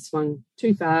health, has swung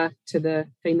too far to the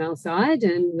female side,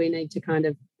 and we need to kind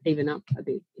of even up a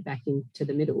bit back into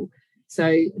the middle.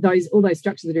 So all those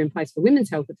structures that are in place for women's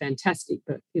health are fantastic,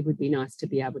 but it would be nice to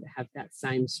be able to have that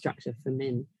same structure for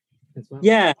men as well.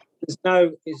 Yeah,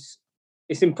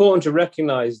 it's important to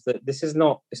recognise that it's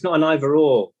not an either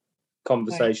or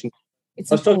conversation.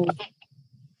 It's I was talking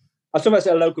about at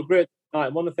a local group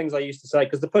tonight. One of the things I used to say,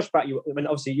 because the pushback,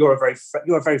 obviously you're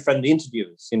a very friendly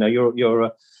interviewer.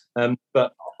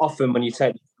 But often when you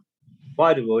take the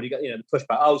wider world, you get the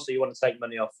pushback. Oh, so you want to take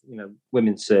money off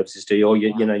women's services, do you? Or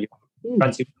you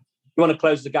fancy, you want to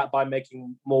close the gap by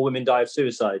making more women die of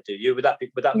suicide, do you? Would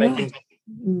that make things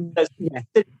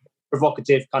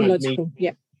provocative kind of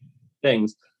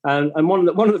things? And one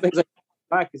of the things I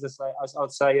back is I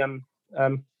would say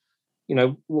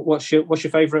what's your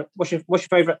favorite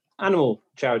animal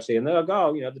charity? And they'll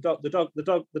go,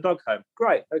 the dog home.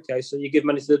 Great, okay, so you give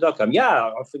money to the dog home. Yeah,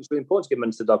 I think it's really important to give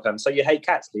money to the dog home. So you hate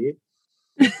cats, do you?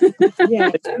 That's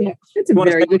a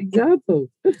very good example.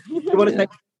 You want to take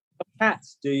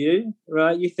cats, do you?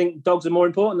 Right? You think dogs are more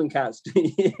important than cats, do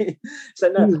you? So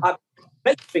no,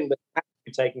 I think that cats should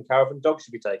be taken care of and dogs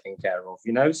should be taken care of.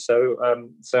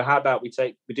 So how about we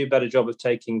do a better job of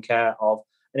taking care of?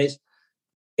 And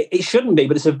it shouldn't be,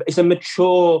 but it's a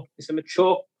mature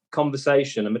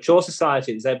conversation. A mature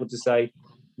society is able to say,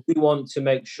 we want to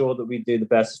make sure that we do the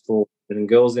best for women and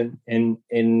girls in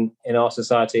our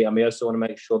society, and we also want to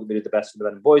make sure that we do the best for the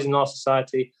men and boys in our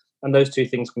society, and those two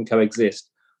things can coexist.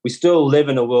 We still live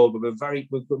in a world where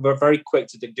we're very quick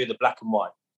to do the black and white.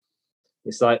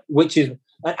 It's like, which is,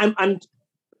 and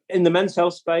in the men's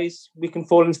health space, we can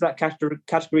fall into that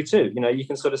category too. You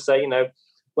can sort of say,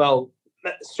 well,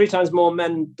 3 times more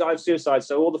men die of suicide,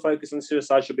 so all the focus on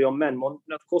suicide should be on men. Well,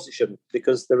 no, of course it shouldn't,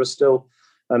 because there are still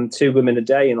 2 women a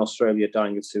day in Australia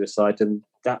dying of suicide, and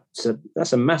that's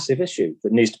a massive issue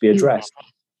that needs to be addressed.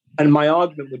 And my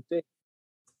argument would be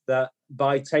that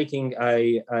by taking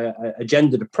a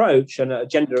gendered approach and a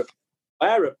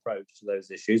gender-aware approach to those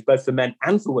issues, both for men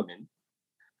and for women,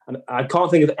 and I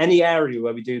can't think of any area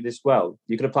where we do this well.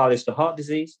 You could apply this to heart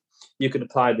disease. You could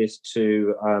apply this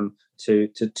to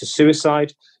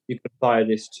suicide. You could apply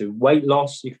this to weight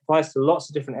loss. You could apply this to lots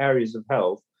of different areas of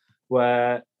health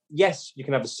where, yes, you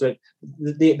can have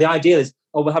the idea is,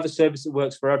 we'll have a service that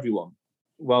works for everyone.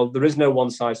 Well, there is no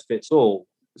one size fits all.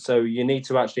 So you need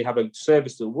to actually have a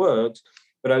service that works,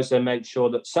 but also make sure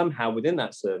that somehow within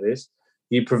that service,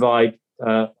 you provide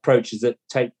approaches that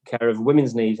take care of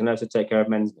women's needs and also take care of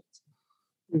men's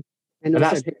needs. And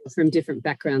also people from different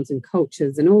backgrounds and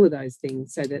cultures and all of those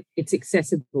things, so that it's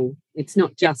accessible. It's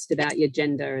not just about your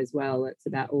gender as well. It's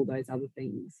about all those other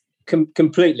things.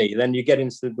 Completely. Then you get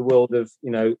into the world of,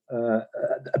 a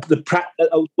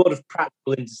world of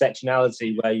practical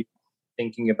intersectionality, where you're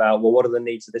thinking about, well, what are the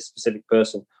needs of this specific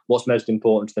person? What's most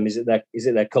important to them? Is it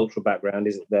their cultural background?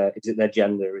 Is it their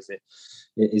gender? Is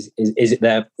it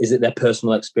their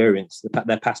personal experience,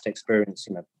 their past experience?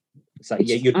 It's like,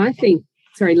 I think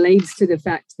leads to the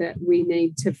fact that we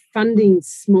need to funding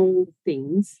small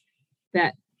things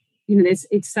that,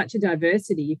 it's such a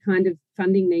diversity. You kind of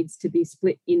funding needs to be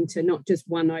split into not just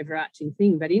one overarching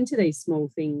thing, but into these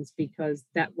small things, because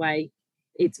that way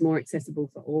it's more accessible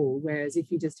for all. Whereas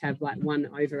if you just have like one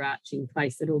overarching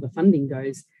place that all the funding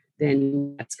goes,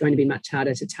 then that's going to be much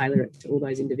harder to tailor it to all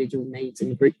those individual needs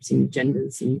and groups and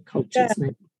genders and cultures.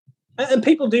 Yeah. And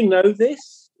people do know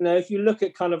this. If you look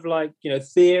at kind of like,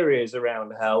 theories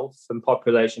around health and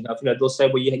population health, they'll say,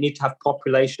 well, you need to have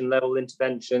population level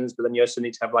interventions, but then you also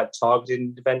need to have like targeted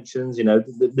interventions.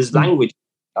 There's language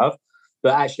stuff,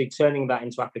 but actually turning that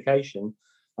into application.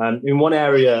 In one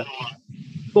area,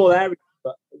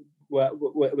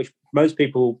 which most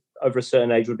people over a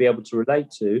certain age would be able to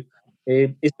relate to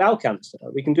is bowel cancer.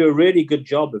 We can do a really good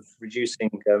job of reducing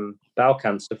bowel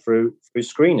cancer through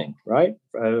screening, right?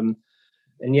 And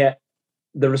yet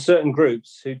there are certain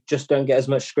groups who just don't get as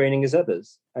much screening as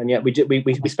others, and yet we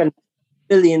spend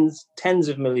billions, tens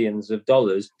of millions of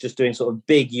dollars just doing sort of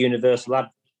big universal ad.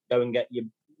 Go and get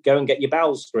your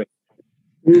bowels screened.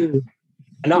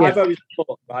 And I've always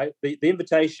thought, right, the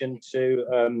invitation to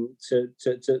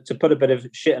put a bit of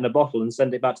shit in a bottle and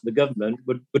send it back to the government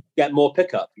would get more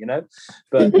pickup, you know.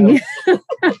 But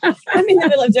I'm in the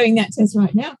middle of doing that test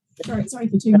right now. Sorry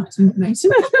for too much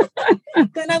information.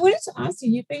 Then I wanted to ask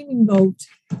you, you've been involved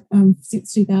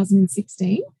since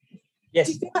 2016. Yes.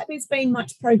 Do you feel like there's been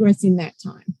much progress in that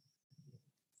time?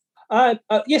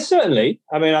 Yes, certainly.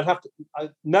 I mean, I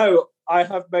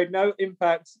have made no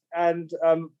impact, and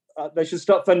they should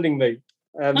stop funding me.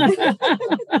 And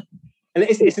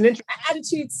it's an interesting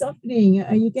attitude softening.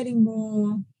 Are you getting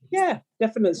more? Yeah,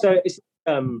 definitely. So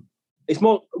it's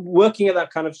more working at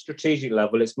that kind of strategic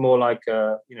level. It's more like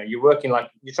you're working like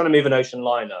you're trying to move an ocean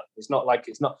liner. It's not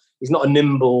a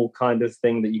nimble kind of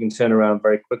thing that you can turn around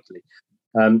very quickly,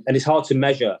 and it's hard to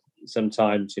measure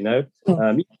sometimes. You know, you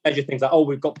can measure things like,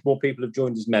 we've got more people have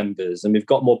joined as members, and we've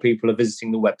got more people are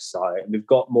visiting the website, and we've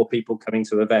got more people coming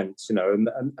to events. You know, and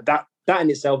that in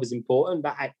itself is important.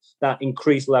 That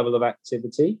increased level of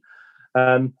activity.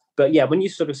 But yeah, when you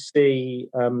sort of see,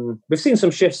 we've seen some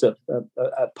shifts at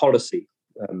policy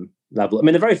level. I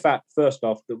mean, the very fact, first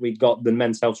off, that we got the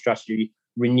men's health strategy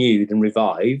renewed and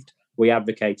revived, we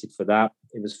advocated for that.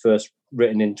 It was first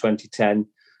written in 2010,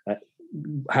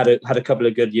 had a couple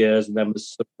of good years, and then was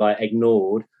sort of like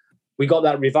ignored. We got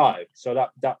that revived, so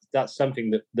that's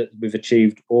something that we've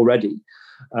achieved already.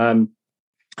 And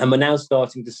we're now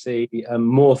starting to see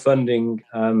more funding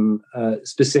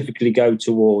specifically go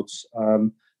towards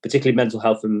particularly mental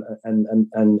health and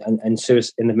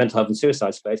suicide, in the mental health and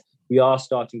suicide space. We are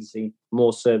starting to see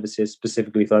more services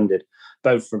specifically funded,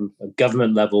 both from a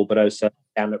government level, but also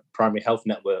down at primary health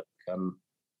network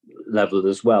level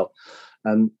as well.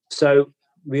 So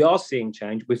we are seeing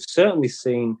change. We've certainly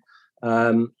seen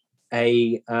an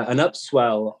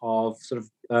upswell of sort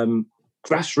of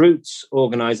grassroots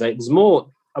organisations. More,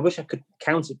 I wish I could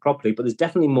count it properly, but there's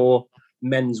definitely more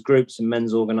men's groups and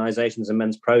men's organisations and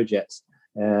men's projects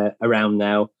around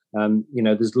now.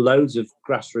 There's loads of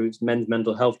grassroots men's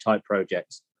mental health type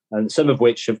projects, and some of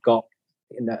which have got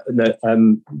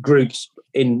groups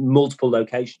in multiple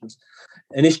locations.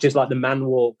 Initiatives like the Man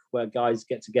Walk, where guys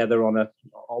get together on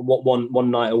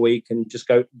one night a week and just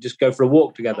go for a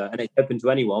walk together, and it's open to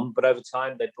anyone. But over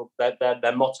time,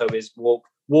 their motto is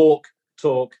walk,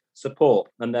 talk, support,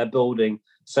 and they're building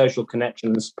social connection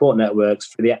and support networks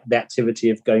for the activity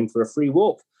of going for a free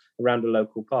walk around a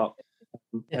local park.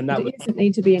 And that doesn't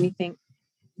need to be anything,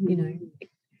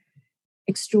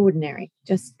 extraordinary.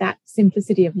 Just that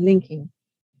simplicity of linking.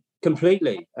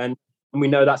 Completely, and we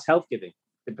know that's health giving.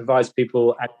 It provides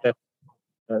people access,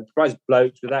 provides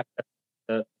blokes with access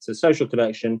to social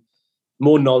connection,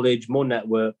 more knowledge, more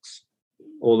networks,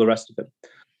 all the rest of it.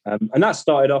 And that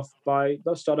started off by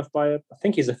I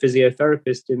think he's a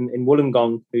physiotherapist in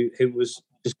Wollongong who was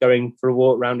just going for a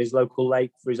walk around his local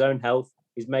lake for his own health.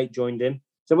 His mate joined him.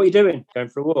 So what are you doing? Going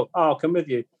for a walk? Oh, I'll come with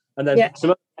you. And then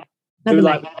some who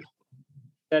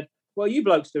said, "What are you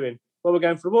blokes doing?" "Well, we're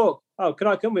going for a walk." "Oh, can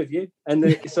I come with you?" And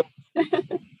then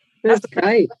that's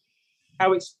great.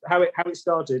 How it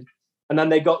started, and then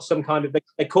they got some kind of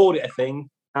they called it a thing,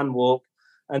 hand walk,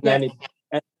 and then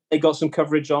they got some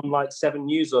coverage on like 7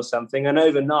 News or something, and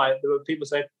overnight there were people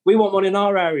saying, "We want one in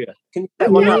our area. Can you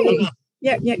set one up?"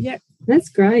 Yeah. That's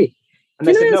great. And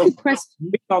they said, "No,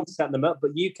 we can't set them up,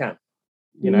 but you can."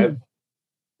 Go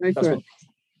for it.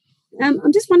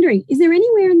 I'm just wondering, is there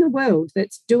anywhere in the world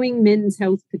that's doing men's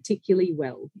health particularly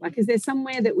well? Like, is there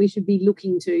somewhere that we should be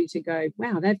looking to go,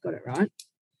 wow, they've got it right?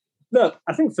 Look,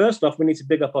 I think first off, we need to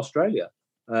big up Australia.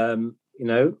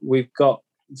 We've got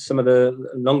some of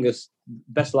the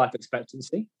best life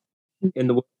expectancy in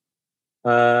the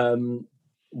world.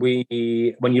 When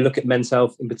you look at men's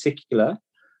health in particular,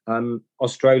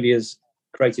 Australia's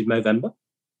created Movember.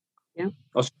 Yeah.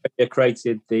 Australia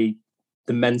created the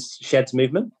men's sheds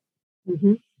movement.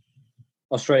 Mm-hmm.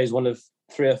 Australia is one of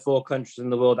 3 or 4 countries in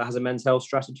the world that has a men's health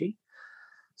strategy.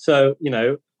 So,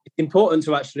 it's important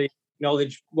to actually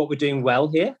acknowledge what we're doing well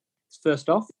here, first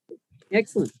off.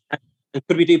 Excellent. And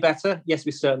could we do better? Yes,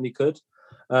 we certainly could.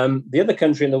 The other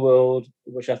country in the world,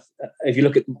 which if you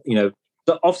look at,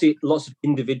 obviously lots of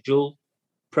individual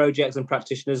projects and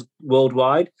practitioners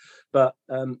worldwide, but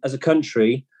as a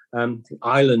country,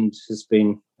 Ireland has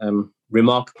been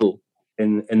remarkable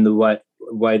in the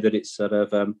way that it's sort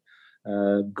of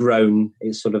grown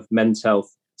its sort of men's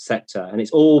health sector, and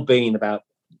it's all been about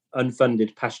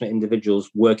unfunded, passionate individuals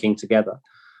working together.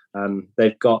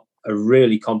 They've got a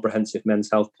really comprehensive men's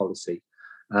health policy,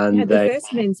 and the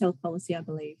first men's health policy, I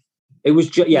believe. It was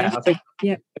I think.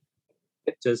 Yeah.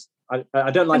 It does.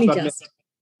 I don't like.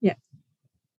 Yeah.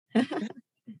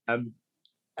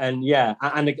 And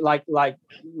like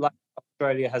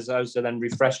Australia has also then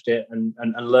refreshed it and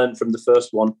learned from the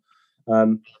first one,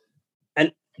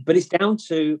 but it's down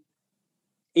to,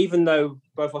 even though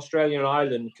both Australia and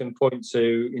Ireland can point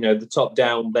to the top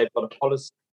down, they've got a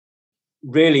policy.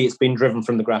 Really, it's been driven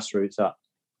from the grassroots up.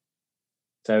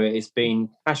 So it's been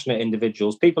passionate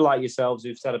individuals, people like yourselves,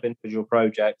 who've set up individual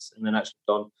projects and then actually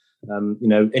gone,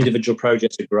 individual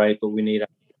projects are great, but we need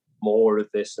more of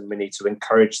this, and we need to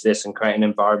encourage this and create an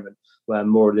environment where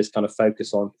more of this kind of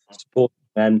focus on supporting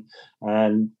men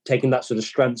and taking that sort of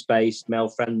strengths-based,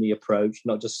 male-friendly approach,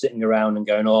 not just sitting around and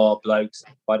going, oh, blokes,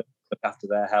 why don't they look after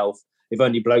their health? If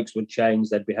only blokes would change,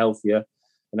 they'd be healthier.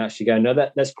 And actually go, no,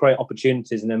 let's create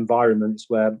opportunities and environments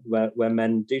where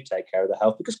men do take care of their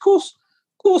health. Because, of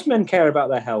course, men care about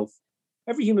their health.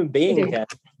 Every human being cares.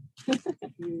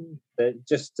 It's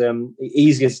just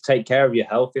easier to take care of your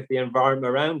health if the environment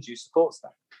around you supports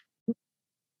that.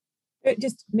 It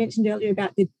just mentioned earlier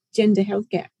about the gender health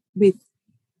gap with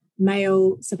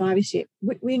male survivorship.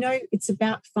 We know it's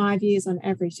about 5 years on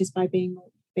average, just by being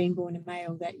born a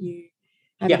male, that you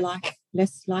have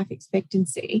less life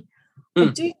expectancy. I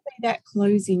do see that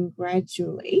closing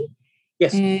gradually.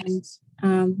 Yes.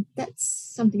 And that's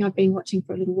something I've been watching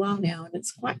for a little while now, and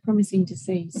it's quite promising to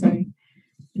see. So,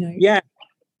 Yeah,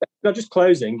 not just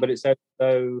closing, but it's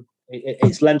also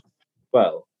it's lent as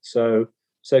well. So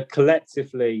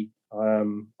collectively,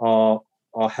 our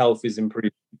health is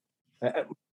improving.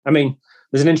 I mean,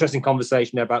 there's an interesting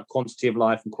conversation there about quantity of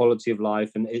life and quality of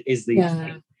life, and is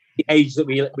the age that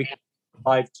we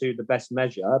live to the best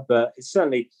measure, but it's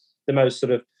certainly the most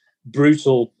sort of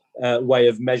brutal way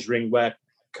of measuring where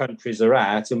countries are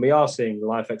at, and we are seeing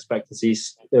life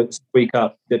expectancies squeak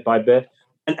up bit by bit,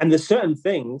 and there's certain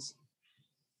things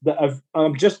that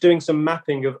I'm just doing some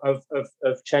mapping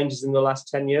of changes in the last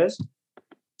 10 years,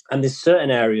 and there's certain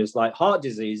areas like heart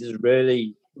disease is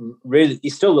really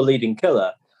is still the leading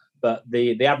killer, but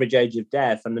the average age of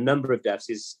death and the number of deaths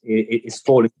is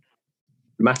falling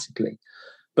dramatically.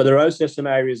 But there are also some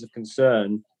areas of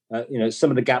concern. Some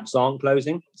of the gaps aren't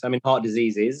closing. So, I mean, heart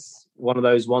disease is one of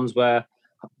those ones where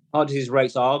heart disease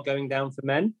rates are going down for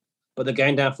men, but they're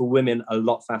going down for women a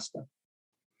lot faster.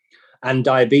 And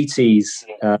diabetes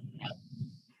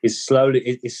is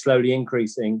slowly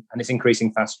increasing, and it's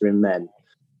increasing faster in men.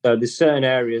 So there's certain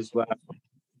areas where I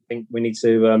think we need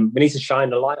to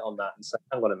shine a light on that and say,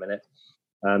 hang on a minute,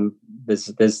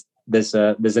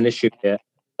 there's an issue here.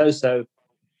 Also,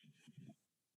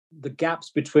 the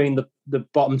gaps between the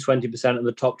bottom 20% and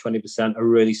the top 20% are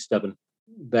really stubborn.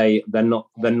 They're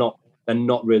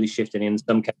not really shifting. In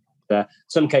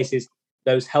some cases,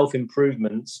 those health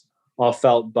improvements are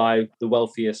felt by the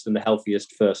wealthiest and the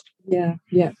healthiest first. Yeah.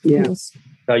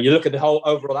 So you look at the whole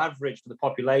overall average for the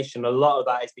population, a lot of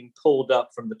that is being pulled up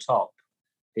from the top.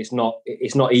 It's not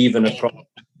even a problem.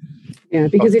 Yeah,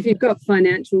 because if you've got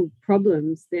financial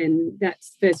problems, then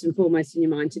that's first and foremost in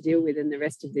your mind to deal with, and the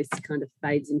rest of this kind of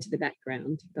fades into the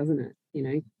background, doesn't it?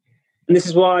 And this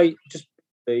is why,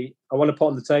 I want to put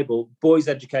on the table, boys'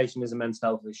 education is a men's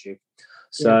health issue.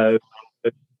 So,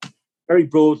 very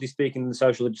broadly speaking, the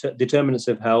social determinants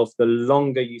of health, the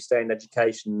longer you stay in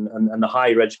education and the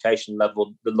higher education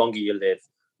level, the longer you live.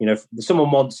 Someone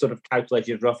once sort of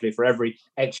calculated roughly for every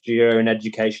extra year in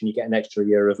education, you get an extra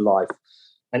year of life.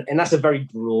 And that's a very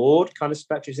broad kind of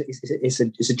spectrum. It's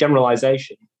a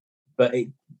generalization, but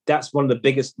that's one of the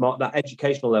biggest. That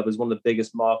educational level is one of the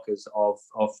biggest markers of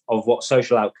what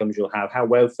social outcomes you'll have, how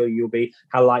wealthy you'll be,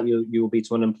 how likely you will be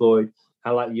to unemployed,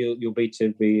 how likely you'll be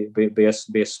to be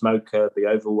a smoker, be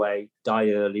overweight,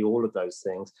 die early, all of those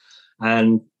things.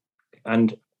 And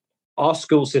our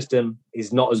school system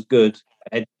is not as good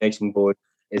at educating boys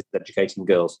as educating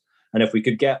girls. And if we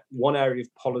could get one area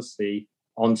of policy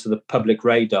onto the public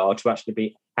radar to actually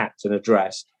be attacked and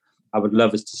addressed, I would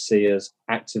love us to see us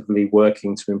actively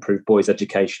working to improve boys'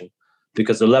 education,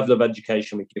 because the level of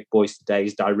education we give boys today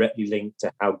is directly linked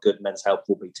to how good men's health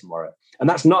will be tomorrow. And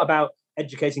that's not about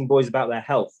educating boys about their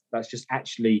health. That's just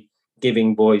actually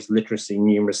giving boys literacy,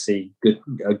 numeracy,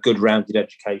 a good rounded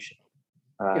education.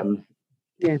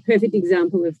 Perfect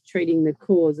example of treating the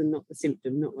cause and not the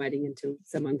symptom, not waiting until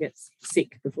someone gets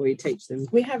sick before you teach them.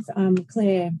 We have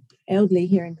Claire Eldley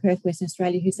here in Perth, Western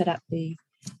Australia, who set up the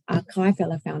Kai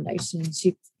Feller Foundation.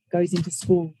 She goes into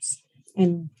schools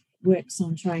and works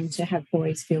on trying to have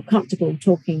boys feel comfortable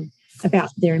talking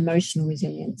about their emotional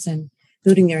resilience and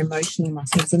building their emotional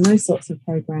muscles, and those sorts of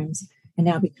programs are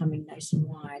now becoming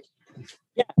nationwide.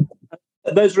 Yeah,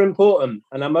 those are important.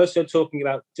 And I'm also talking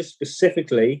about just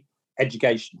specifically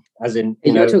education, as in,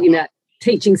 you're talking about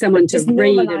teaching someone to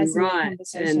read and write,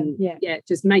 and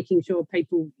just making sure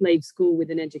people leave school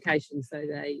with an education so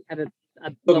they have a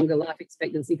longer life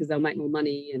expectancy because they'll make more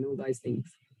money and all those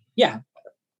things. Yeah.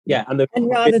 And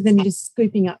rather than just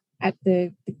scooping up at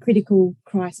the critical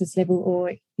crisis level,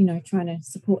 or, trying to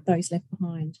support those left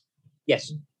behind.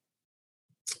 Yes.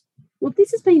 Well,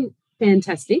 this has been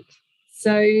fantastic.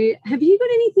 So have you got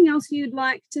anything else you'd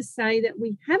like to say that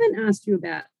we haven't asked you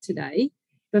about today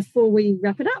before we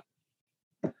wrap it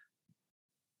up?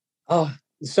 Oh,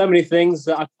 there's so many things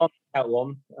that I can't pick out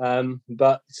one.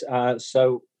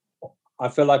 So I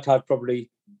feel like I've probably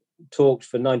talked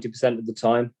for 90% of the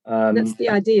time. That's the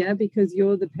idea, because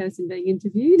you're the person being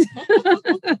interviewed.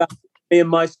 Me and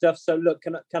my stuff. So look,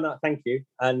 can I thank you,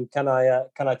 and can I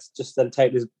just then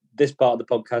take this part of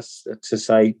the podcast to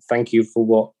say thank you for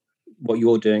what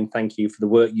you're doing. Thank you for the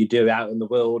work you do out in the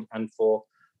world, and for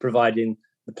providing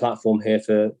the platform here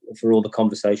for all the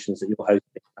conversations that you're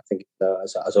hosting. I think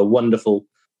it's a wonderful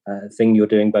thing you're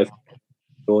doing, both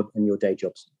in your day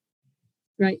jobs.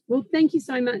 Great. Well, thank you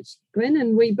so much, Glen.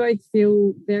 And we both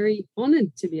feel very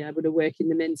honoured to be able to work in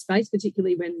the men's space,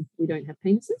 particularly when we don't have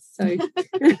penises. So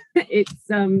it's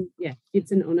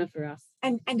an honour for us.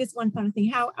 And just one final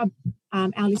thing, how are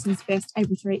our listeners best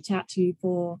able to reach out to you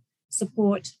for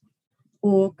support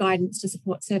or guidance to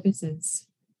support services?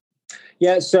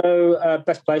 Yeah, so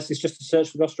best place is just to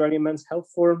search for the Australian Men's Health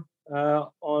Forum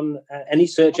on any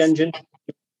search engine.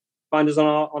 Find us on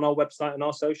our website and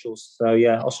our socials. So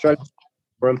yeah, Australian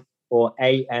Forum or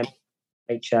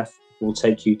AMHF will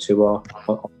take you to our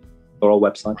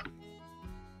website.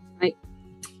 Right.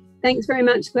 Thanks very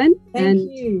much, Glen. Thank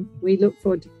you. We look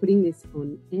forward to putting this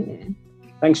on air.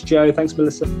 Thanks, Joe. Thanks,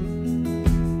 Melissa.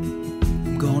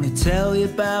 I'm gonna tell you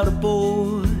about a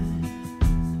boy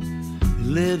who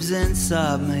lives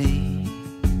inside me.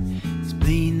 He's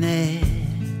been there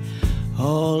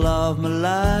all of my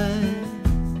life.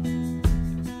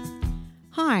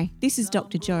 Hi, this is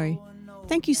Dr. Joe.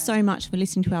 Thank you so much for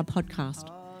listening to our podcast.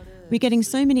 We're getting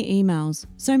so many emails,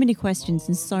 so many questions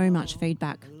and so much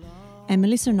feedback. And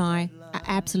Melissa and I are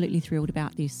absolutely thrilled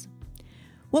about this.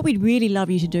 What we'd really love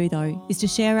you to do, though, is to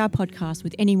share our podcast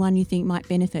with anyone you think might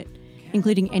benefit,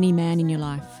 including any man in your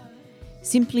life.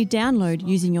 Simply download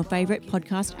using your favourite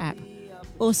podcast app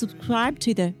or subscribe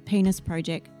to the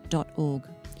penisproject.org.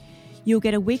 You'll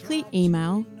get a weekly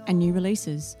email and new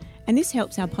releases, and this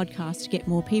helps our podcast get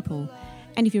more people.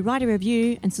 And if you write a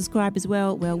review and subscribe as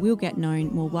well, we'll get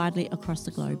known more widely across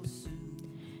the globe.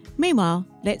 Meanwhile,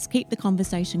 let's keep the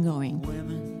conversation going.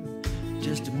 Women,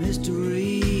 just a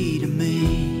mystery to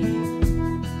me.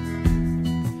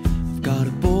 I've got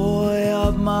a boy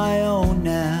of my own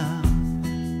now.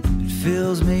 It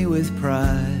fills me with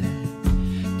pride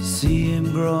to see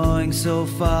him growing so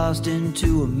fast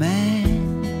into a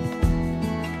man.